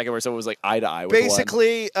there was gotcha. a second where someone was like eye to eye with one.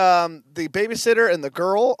 Basically, the babysitter and the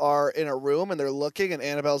girl are in a room and they're looking, and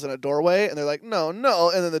Annabelle's in a doorway, and they're like, "No," and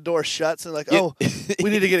then the door shuts, and like, "Oh, we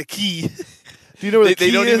need to get a key." Do you know where the key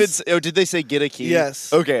They don't is? even. Oh, did they say get a key?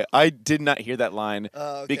 Yes. Okay, I did not hear that line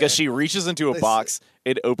Okay. because she reaches into a They box.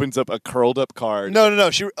 It opens up a curled up card. No.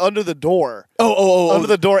 She under the door. Oh. Under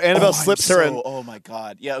the door, Annabelle I'm slips her in. Oh my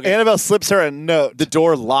god. Yeah. Okay. Annabelle slips her a note. The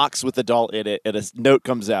door locks with the doll in it, and a note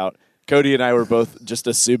comes out. Cody and I were both just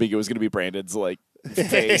assuming it was going to be Brandon's like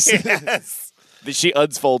face. Yes. She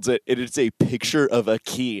unfolds it, and it's a picture of a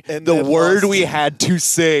key. And the then word lost- we had to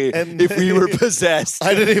say And- if we were possessed.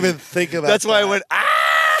 I didn't even think about That's why I that. went,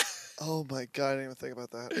 ah! Oh my god, I didn't even think about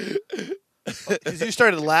that. Because you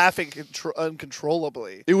started laughing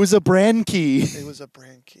uncontrollably. It was a brand key. It was a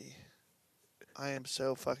brand key. I am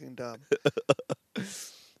so fucking dumb.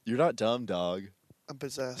 You're not dumb, dog. I'm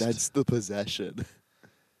possessed. That's the possession.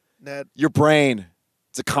 Ned. Your brain.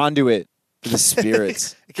 It's a conduit for the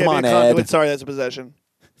spirits. It Come can't on, be a conduit. Ed. Sorry, that's a possession.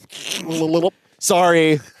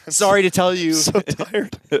 Sorry. Sorry to tell you. So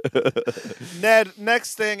tired. Ned,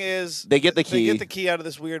 next thing is They get the They key. get the key out of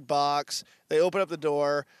this weird box. They open up the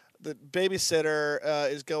door. The babysitter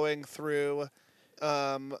is going through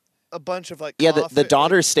a bunch of like Yeah, coffee- the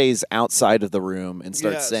daughter stays outside of the room and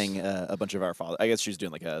starts Yes. saying a bunch of Our Father. I guess she's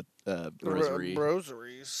doing like a rosary.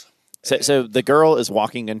 rosaries. So the girl is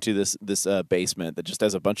walking into this basement that just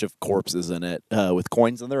has a bunch of corpses in it with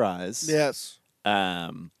coins in their eyes. Yes.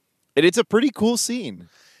 And it's a pretty cool scene.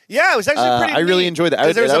 Yeah, it was actually pretty. I really neat. enjoyed that.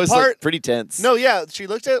 'Cause there That a was part. like pretty tense. No, yeah, she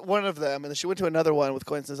looked at one of them, and then she went to another one with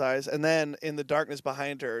coins in his eyes, and then in the darkness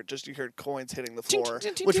behind her, just you heard coins hitting the floor,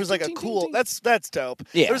 which was like a cool. That's dope.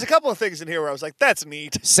 Yeah. There was a couple of things in here where I was like, "That's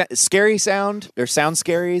neat." Scary sound or sound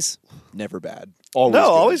scaries, never bad. Always No, good.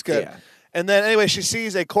 always good. Yeah. And then anyway, she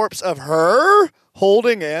sees a corpse of her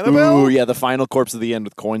holding Annabelle. Ooh, yeah, the final corpse of the end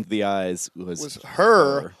with coins in the eyes was Was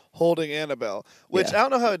her holding Annabelle, which Yeah. I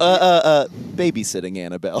don't know how. A babysitting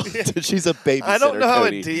Annabelle. She's a babysitter. I don't know how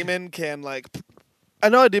Cody. a demon can like. I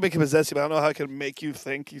know a demon can possess you, but I don't know how it can make you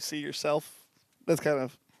think you see yourself. That's kind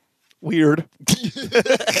of weird.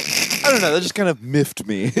 I don't know. That just kind of miffed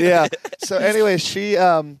me. Yeah. So anyway,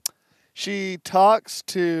 she talks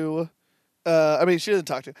to. I mean, she doesn't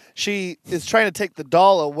talk to. She is trying to take the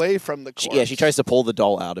doll away from the corpse. She tries to pull the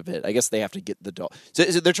doll out of it. I guess they have to get the doll. So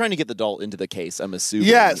they're trying to get the doll into the case. I'm assuming.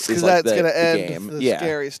 Yes, is because like that's going to the end game. the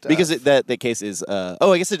scary stuff. Because the case is. I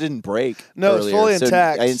guess it didn't break. No, earlier, it's fully so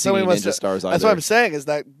intact. I didn't see Somebody any must Ninja Stars either. That's what I'm saying. Is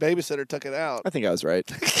that babysitter took it out? I think I was right.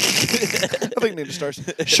 I think Ninja Stars.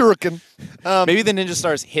 Shuriken. Maybe the Ninja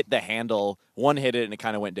Stars hit the handle. One hit it and it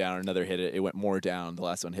kind of went down. Another hit it. It went more down. The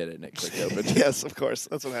last one hit it and it clicked open. Yes, of course.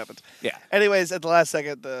 That's what happened. Yeah. Anyways, at the last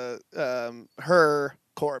second, her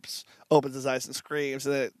corpse opens his eyes and screams,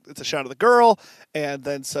 and then it's a shot of the girl, and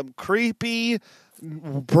then some creepy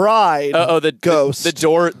bride. The ghost. The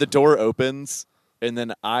door opens. And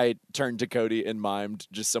then I turned to Cody and mimed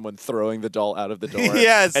just someone throwing the doll out of the door.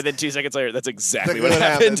 Yes. And then 2 seconds later, that's exactly Exactly what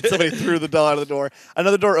happened. Somebody threw the doll out of the door.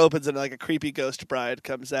 Another door opens, and like a creepy ghost bride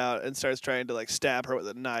comes out and starts trying to like stab her with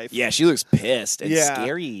a knife. Yeah, she looks pissed and Yeah.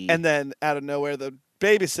 scary. And then out of nowhere, the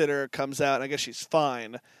babysitter comes out, and I guess she's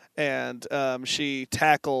fine. And she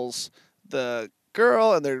tackles the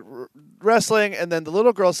girl, and they're wrestling. And then the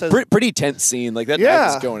little girl says, pretty tense scene. Like that Yeah.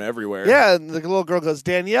 knife is going everywhere. yeah, and the little girl goes,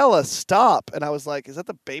 Daniela, stop. And I was like, is that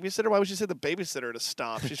the babysitter? Why would she say the babysitter to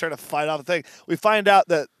stop? She's trying to fight off the thing. We find out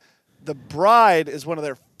that the bride is one of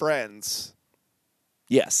their friends.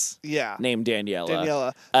 Yes. Yeah. Named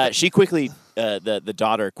Daniela. Daniela. She quickly, the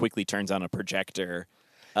daughter quickly turns on a projector.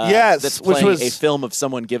 Yes, that's which playing was- a film of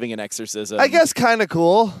someone giving an exorcism. I guess kind of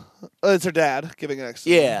cool. It's her dad giving an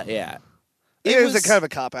extra. Yeah. It was a kind of a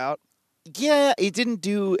cop-out. Yeah, it didn't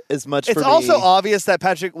do as much It's for also me. obvious that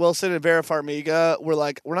Patrick Wilson and Vera Farmiga were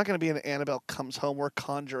like, we're not going to be in Annabelle Comes Home. We're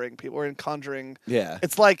conjuring people. We're in Conjuring. Yeah.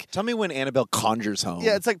 It's like, Tell me when Annabelle conjures home.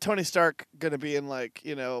 yeah, it's like Tony Stark going to be in like,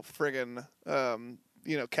 friggin',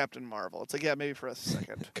 Captain Marvel. It's like, yeah, maybe for a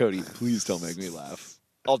second. Cody, please don't make me laugh.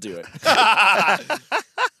 I'll do it.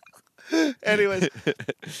 Anyways,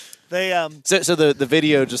 they So the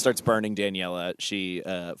video just starts burning Daniela. She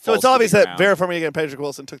so falls it's to obvious the that ground. Vera Farmiga and Patrick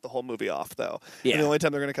Wilson took the whole movie off, though. Yeah. And the only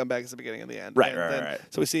time they're going to come back is the beginning and the end. Right, And right, then- right.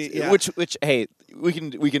 So we see, yeah. Which hey, we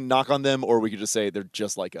can knock on them, or we could just say they're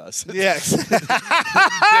just like us. Yes.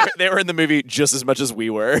 they were in the movie just as much as we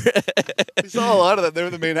were. We saw a lot of them. They were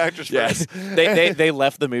the main actors for Yes, us. they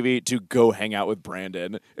left the movie to go hang out with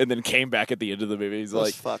Brandon, and then came back at the end of the movie. He's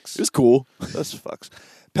Those like, fucks. it was cool. Those fucks.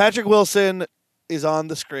 Patrick Wilson is on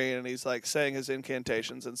the screen, and he's like saying his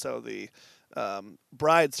incantations, and so the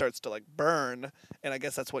bride starts to like burn, and I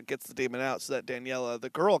guess that's what gets the demon out, so that Daniela, the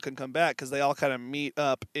girl, can come back, because they all kind of meet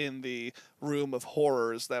up in the room of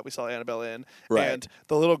horrors that we saw Annabelle in. Right. And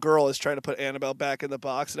the little girl is trying to put Annabelle back in the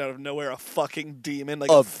box, and out of nowhere, a fucking demon, like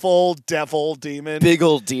a full devil demon. Big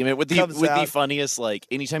old demon with the Comes out. funniest, like,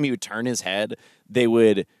 anytime he would turn his head, they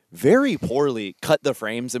would very poorly cut the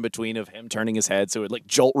frames in between of him turning his head, so it would like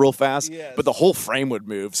jolt real fast, Yes. but the whole frame would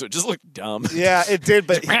move, so it just looked dumb. Yeah, it did,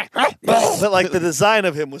 but like the design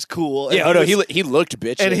of him was cool. And Yeah, oh no, was- he looked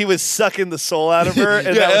bitchy. and he was sucking the soul out of her, and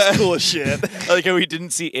that Yeah. was cool as shit. like how we didn't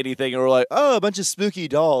see anything, and we're like, oh, a bunch of spooky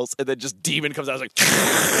dolls, and then just demon comes out. I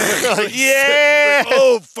was like, Yeah.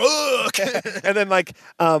 oh fuck. And then like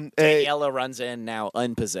Daniela runs in now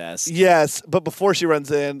unpossessed. yes, but before she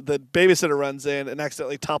runs in, the babysitter runs in and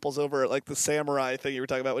accidentally topples over like the samurai thing you were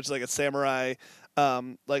talking about, which is like a samurai,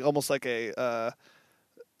 like almost like a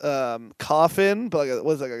coffin, but like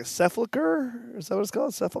what is it, like a sepulcher? Is that what it's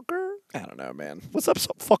called? Sepulcher? I don't know, man. What's up,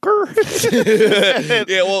 fucker?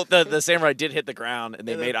 Yeah, well, the samurai did hit the ground, and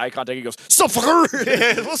they made eye contact. He goes, "So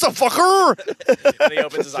fucker!" What's up, fucker? and he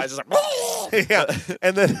opens his eyes, he's like, Yeah,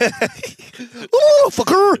 and then oh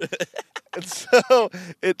fucker, and so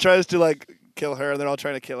it tries to like kill her, and they're all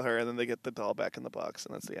trying to kill her, and then they get the doll back in the box,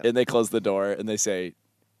 and that's the end. and they close the door, and they say,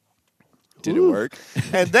 "Did Ooh. it work?"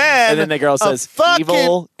 And then And then the girl a says, fucking-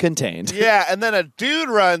 "Evil contained." Yeah, and then a dude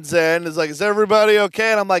runs in, is like, "Is everybody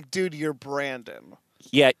okay?" And I'm like, "Dude, you're Brandon."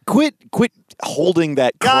 Yeah, quit holding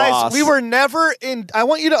that Guys, cross. we were never in. I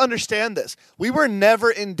want you to understand this. We were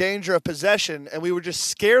never in danger of possession, and we were just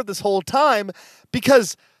scared this whole time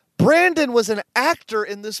because Brandon was an actor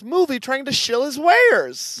in this movie trying to shill his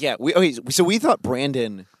wares. Yeah, so we thought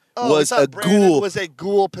Brandon was we thought a Brandon ghoul. was a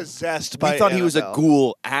ghoul possessed by We thought he was a Annabelle.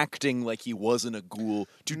 ghoul acting like he wasn't a ghoul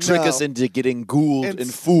to trick No. us into getting ghouled Ins-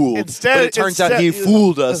 and fooled. instead- but it turns out he instead-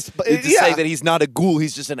 fooled us but- to say yeah. that he's not a ghoul.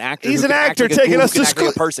 He's just an actor. He's who an can act actor like a taking ghoul, us who can to act like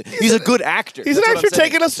a school. person. He's a good actor. He's That's an what I'm actor saying.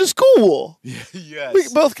 taking us to school. Yes. We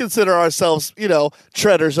both consider ourselves,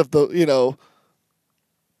 treaders of the,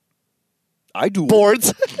 I do.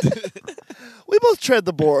 boards. We both tread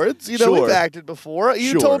the boards. We've Sure. acted before.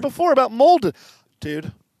 You Sure. told before about Molden.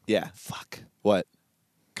 Dude, Yeah. fuck. What?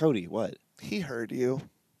 Cody, what? He heard you.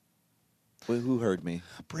 Who heard me?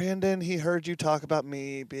 Brandon, he heard you talk about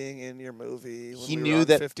me being in your movie. He when we knew were on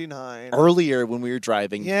that 59. Earlier when we were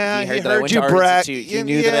driving, Yeah, he heard he that I heard went you to Art brag- Institute. He Yeah,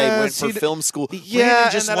 knew that I went yes, for he- film school. Yeah,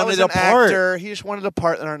 Brandon just and that I wanted was a an part. actor. He just wanted a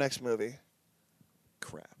part in our next movie.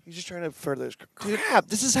 Crap. He's just trying to further his Crap.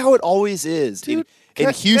 This is how it always is. Dude, in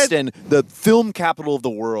can- Houston, the film capital of the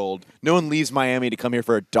world, no one leaves Miami to come here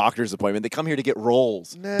for a doctor's appointment. They come here to get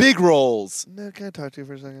roles. Nah. Big roles. Ned, can I talk to you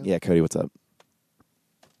for a second? Yeah, Cody, what's up?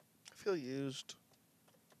 I feel used.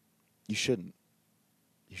 You shouldn't.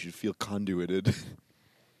 You should feel conduited.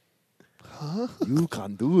 Huh? You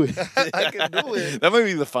can do it. I can do it. That might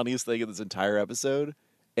be the funniest thing in this entire episode.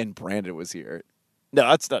 And Brandon was here. No,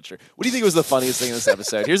 that's not true. What do you think was the funniest thing in this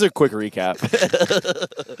episode? Here's a quick recap.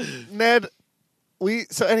 Ned,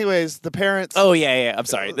 anyways, the parents. Oh, yeah. I'm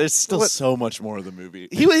sorry. There's still What? so much more of the movie.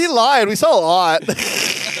 He lied. We saw a lot.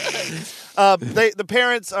 The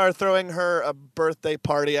parents are throwing her a birthday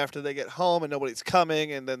party after they get home and nobody's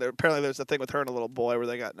coming, and then apparently there's a thing with her and a little boy where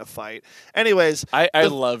they got in a fight. Anyways, I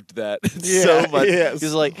loved that Yeah, so much. yes.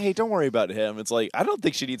 He's like, hey, don't worry about him. It's like, I don't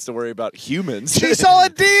think she needs to worry about humans. she saw a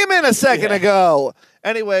demon a second Yeah. ago.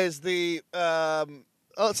 Anyways,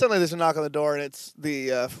 suddenly there's a knock on the door, and it's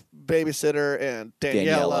the babysitter and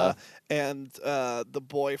Daniela and the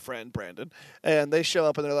boyfriend, Brandon. And they show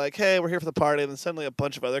up, and they're like, hey, we're here for the party. And then suddenly a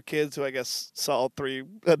bunch of other kids who I guess saw three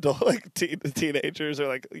teenagers or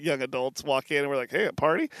like young adults walk in, and we're like, hey, a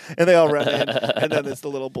party? And they all run in. And then it's the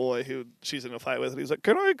little boy who she's in a fight with, and he's like,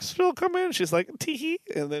 can I still come in? She's like, tee-hee.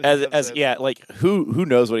 And then he comes in. yeah, like who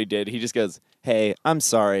knows what he did? He just goes, hey, I'm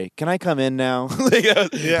sorry. Can I come in now?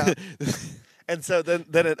 Yeah. And so then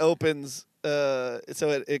it opens.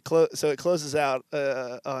 It closes out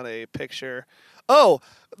on a picture. Oh,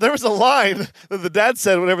 there was a line that the dad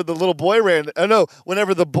said whenever the little boy ran. Oh no,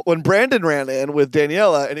 when Brandon ran in with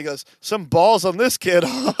Daniela, and he goes, "Some balls on this kid."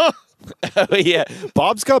 Oh, yeah.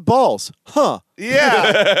 Bob's got balls. Huh.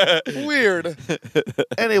 Yeah. Weird.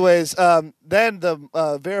 Anyways, then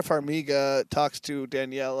the Vera Farmiga talks to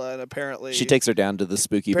Daniela, and apparently She takes her down to the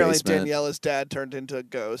spooky basement. Daniela's dad turned into a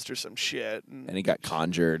ghost or some shit, And he got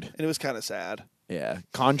conjured. and it was kind of sad. Yeah.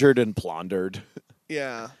 Conjured and plundered.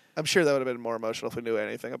 Yeah. I'm sure that would have been more emotional if we knew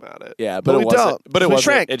anything about it. Yeah, but but we it wasn't. don't. But it We wasn't.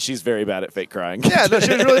 shrank. And she's very bad at fake crying. Yeah, no,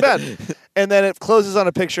 she was really bad. And then it closes on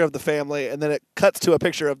a picture of the family, and then it cuts to a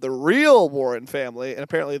picture of the real Warren family, and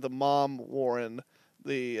apparently the mom Warren,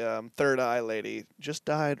 the third eye lady, just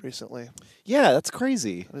died recently. Yeah, that's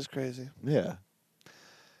crazy. That is crazy. Yeah.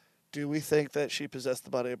 Do we think that she possessed the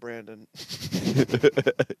body of Brandon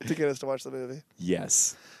to get us to watch the movie?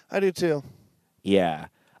 Yes. I do too. Yeah.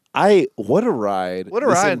 What a ride. What a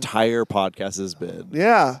this ride. entire podcast has been.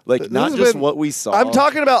 Yeah. Like, This not has just been- what we saw. I'm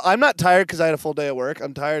talking about, I'm not tired because I had a full day of work.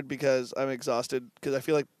 I'm tired because I'm exhausted because I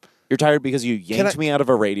feel like You're tired because you yanked me out of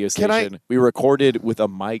a radio Can I- station. We recorded with a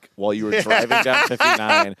mic while you were driving down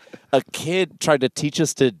 59. A kid tried to teach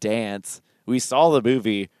us to dance. We saw the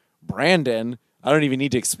movie. Brandon, I don't even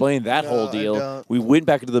need to explain that whole I deal. don't. We went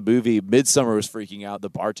back into the movie. Midsummer was freaking out. The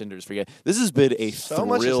bartenders freaking out. This has been a so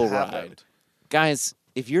much has thrill happened. ride. Guys,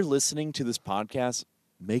 if you're listening to this podcast,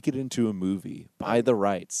 make it into a movie. Buy the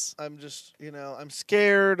rights. I'm just, I'm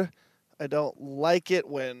scared. I don't like it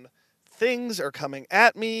when things are coming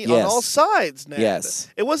at me on Yes. all sides, Ned. Yes.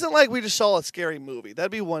 It wasn't like we just saw a scary movie.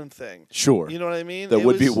 That'd be one thing. Sure. You know what I mean? That It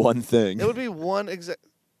would be was- one thing. It would be one exact.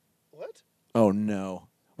 What? Oh, no.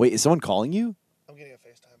 Wait, is someone calling you? I'm getting a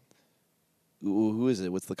FaceTime. Who is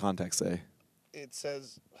it? What's the contact say? It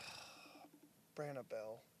says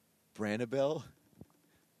Brannabelle. Brannabelle?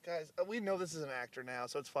 Guys, we know this is an actor now,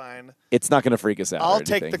 so it's fine. It's not going to freak us out. or I'll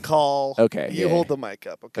take anything. the call. Okay, You yeah. hold the mic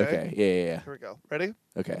up, okay? Okay. Yeah. Here we go. Ready?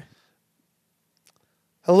 Okay.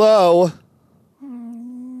 Hello.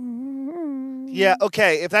 Yeah,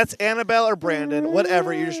 okay. If that's Annabelle or Brandon,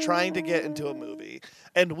 whatever, you're just trying to get into a movie.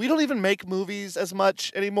 And we don't even make movies as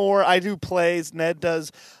much anymore. I do plays. Ned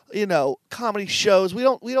does, comedy shows. We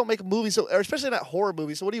don't make movies, or especially not horror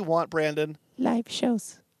movies. So what do you want, Brandon? Live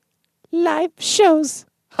shows. Live shows.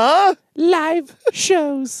 Huh? Live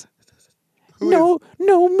shows. No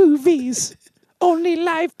movies. only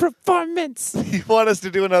live performance. You want us to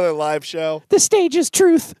do another live show? The stage is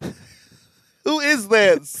truth. Who is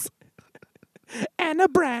this? Anna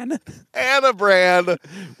Bran, Anna Brand.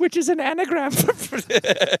 which is an anagram for...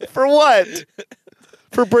 For what?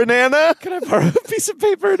 For banana? Can I borrow a piece of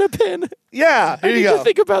paper and a pen? Yeah, I here need you to go.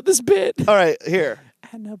 think about this bit. All right, here.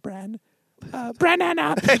 Anna Bran.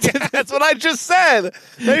 Branana. That's what I just said.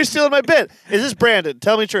 Now you're stealing my bit. Is this Brandon?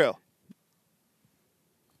 Tell me true.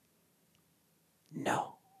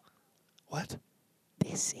 No, What?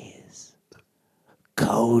 this is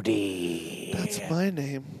Cody. That's my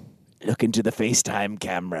name. Look into the FaceTime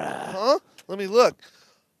camera Huh? Let me look.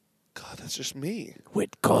 God, that's just me. with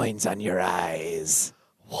coins on your eyes.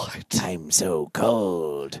 What? I'm so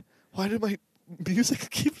cold. Why did my music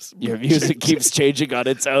keeps Your music keeps changing on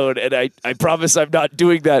its own, and I promise I'm not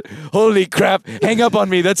doing that. Holy crap! Hang up on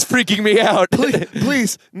me. That's freaking me out.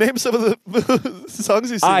 Please, name some of the songs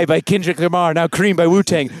you sing. I by Kendrick Lamar, now Cream by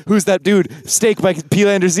Wu-Tang. Who's that dude? Steak by P.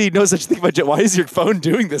 Lander Z. No such thing by Why is your phone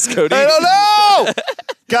doing this, Cody? I don't know!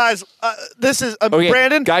 Guys, this is Okay,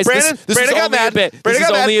 Brandon. guys, Brandon, this Brandon is got only mad. a bit. Brandon This got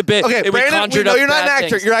is mad. only a bit. Okay, And we Brandon, we conjured know up you're not an bad actor.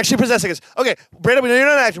 things. You're actually possessing us. Okay, Brandon, we know you're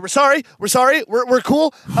not an actor. We're sorry. We're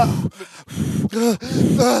cool.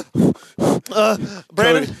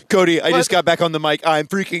 Brandon, Cody, I What? just got back on the mic. I'm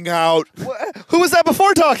freaking out. who was that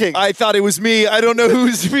before talking? I thought it was me. I don't know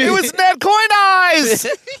who's me. It was Ned Coin Eyes.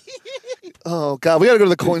 Oh God, we gotta go to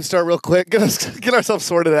the Coinstar real quick. Get ourselves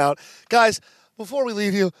sorted out, guys. Before we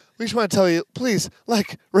leave you, we just want to tell you, please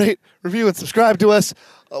like, rate, review, and subscribe to us.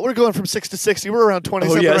 We're going from 6 to 60. We're around 20 Oh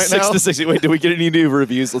something yeah, right 6 now. to 60. Wait, did we get any new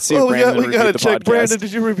reviews? Let's see if Oh, Brandon we reviewed gotta the check. podcast. Brandon,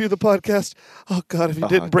 did you review the podcast? Oh God, if you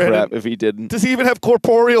didn't, Brandon, Crap, if he didn't. does he even have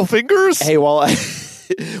corporeal fingers? Hey, while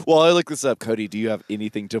I look this up, Cody, do you have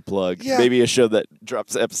anything to plug? Yeah. Maybe a show that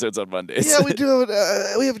drops episodes on Mondays. Yeah, we do.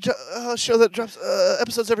 We have a show that drops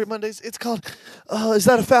episodes every Mondays. It's called "Is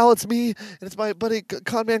That a Foul?" It's me, and it's my buddy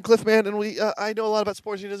Conman Cliffman, and we. I know a lot about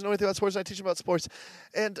sports. He doesn't know anything about sports, and I teach him about sports.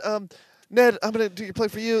 And Ned, I'm gonna do your play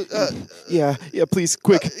for you. yeah, please,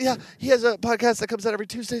 quick. Yeah, he has a podcast that comes out every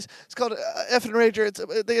Tuesdays. It's called F and Rager. It's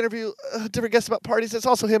they interview different guests about parties. It's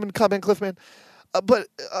also him and Conman Cliffman. But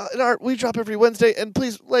we drop every Wednesday, and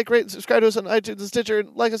please like, rate, and subscribe to us on iTunes and Stitcher,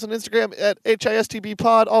 and like us on Instagram at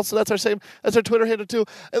HISTBpod. Also, that's our Twitter handle too.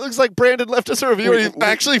 It looks like Brandon left us a review. Are you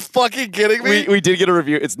actually fucking kidding me? We did get a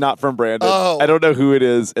review. It's not from Brandon. Oh. I don't know who it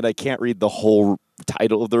is, and I can't read the whole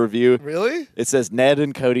title of the review. Really? It says Ned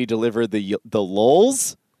and Cody deliver the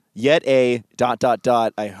lulz, yet a ...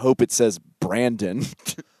 I hope it says Brandon.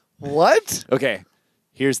 What? Okay,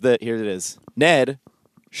 here it is. Ned,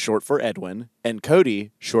 short for Edwin, and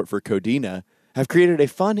Cody, short for Codina, have created a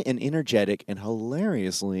fun and energetic and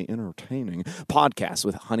hilariously entertaining podcast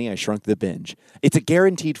with Honey, I Shrunk the Binge. It's a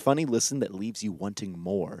guaranteed funny listen that leaves you wanting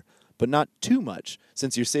more, but not too much,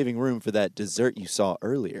 since you're saving room for that dessert you saw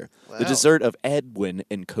earlier. The Wow. dessert of Edwin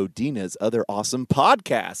and Codina's other awesome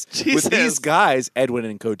podcasts. Jesus. With these guys, Edwin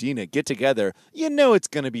and Codina, get together, you know it's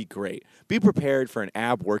going to be great. Be prepared for an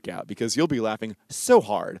ab workout because you'll be laughing so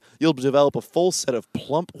hard, you'll develop a full set of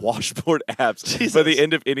plump washboard abs by the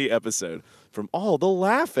end of any episode. From all the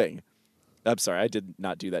laughing. I'm sorry, I did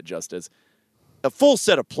not do that justice. A full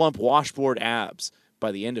set of plump washboard abs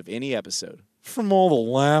by the end of any episode. From all the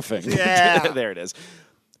laughing. Yeah. There it is.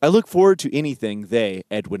 I look forward to anything they,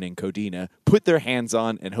 Edwin and Codina, put their hands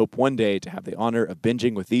on and hope one day to have the honor of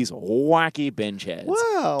binging with these wacky binge heads.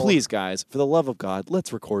 Wow. Please, guys, for the love of God,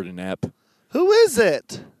 let's record an ep. Who is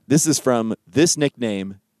it? This is from This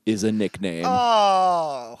Nickname is a Nickname.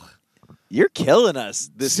 Oh, You're killing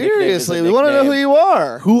us. This nickname is a seriously, we want to know who nickname. you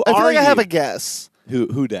are. Who I feel are like I have you? a guess.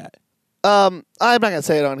 Who dat? I'm not gonna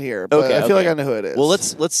say it on here, but Okay, I feel okay. like I know who it is. Well,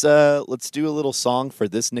 let's do a little song for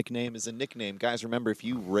This Nickname is a Nickname. Guys, remember, if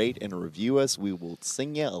you rate and review us, we will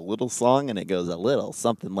sing you a little song, and it goes a little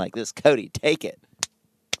something like this. Cody, take it.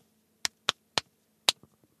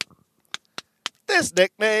 This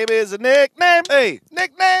nickname is a nickname. Hey.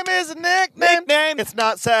 Nickname is a nickname. Nickname. It's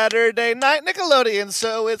not Saturday night Nickelodeon,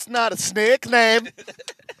 so it's not a snick name.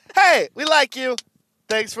 Hey, we like you.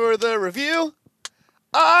 Thanks for the review.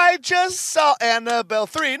 I just saw Annabelle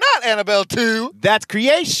 3, not Annabelle 2. That's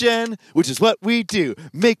creation, which is what we do.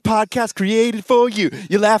 Make podcasts created for you.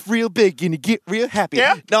 You laugh real big and you get real happy.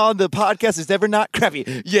 Yeah. No, the podcast is ever not crappy.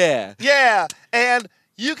 Yeah. Yeah, and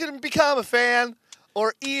you can become a fan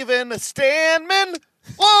or even a standman.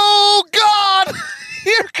 Oh, God!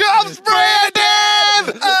 Here comes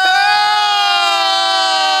Brandon!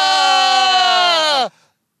 Ah!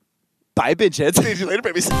 Bye, bitch heads. See you later,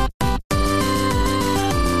 babies.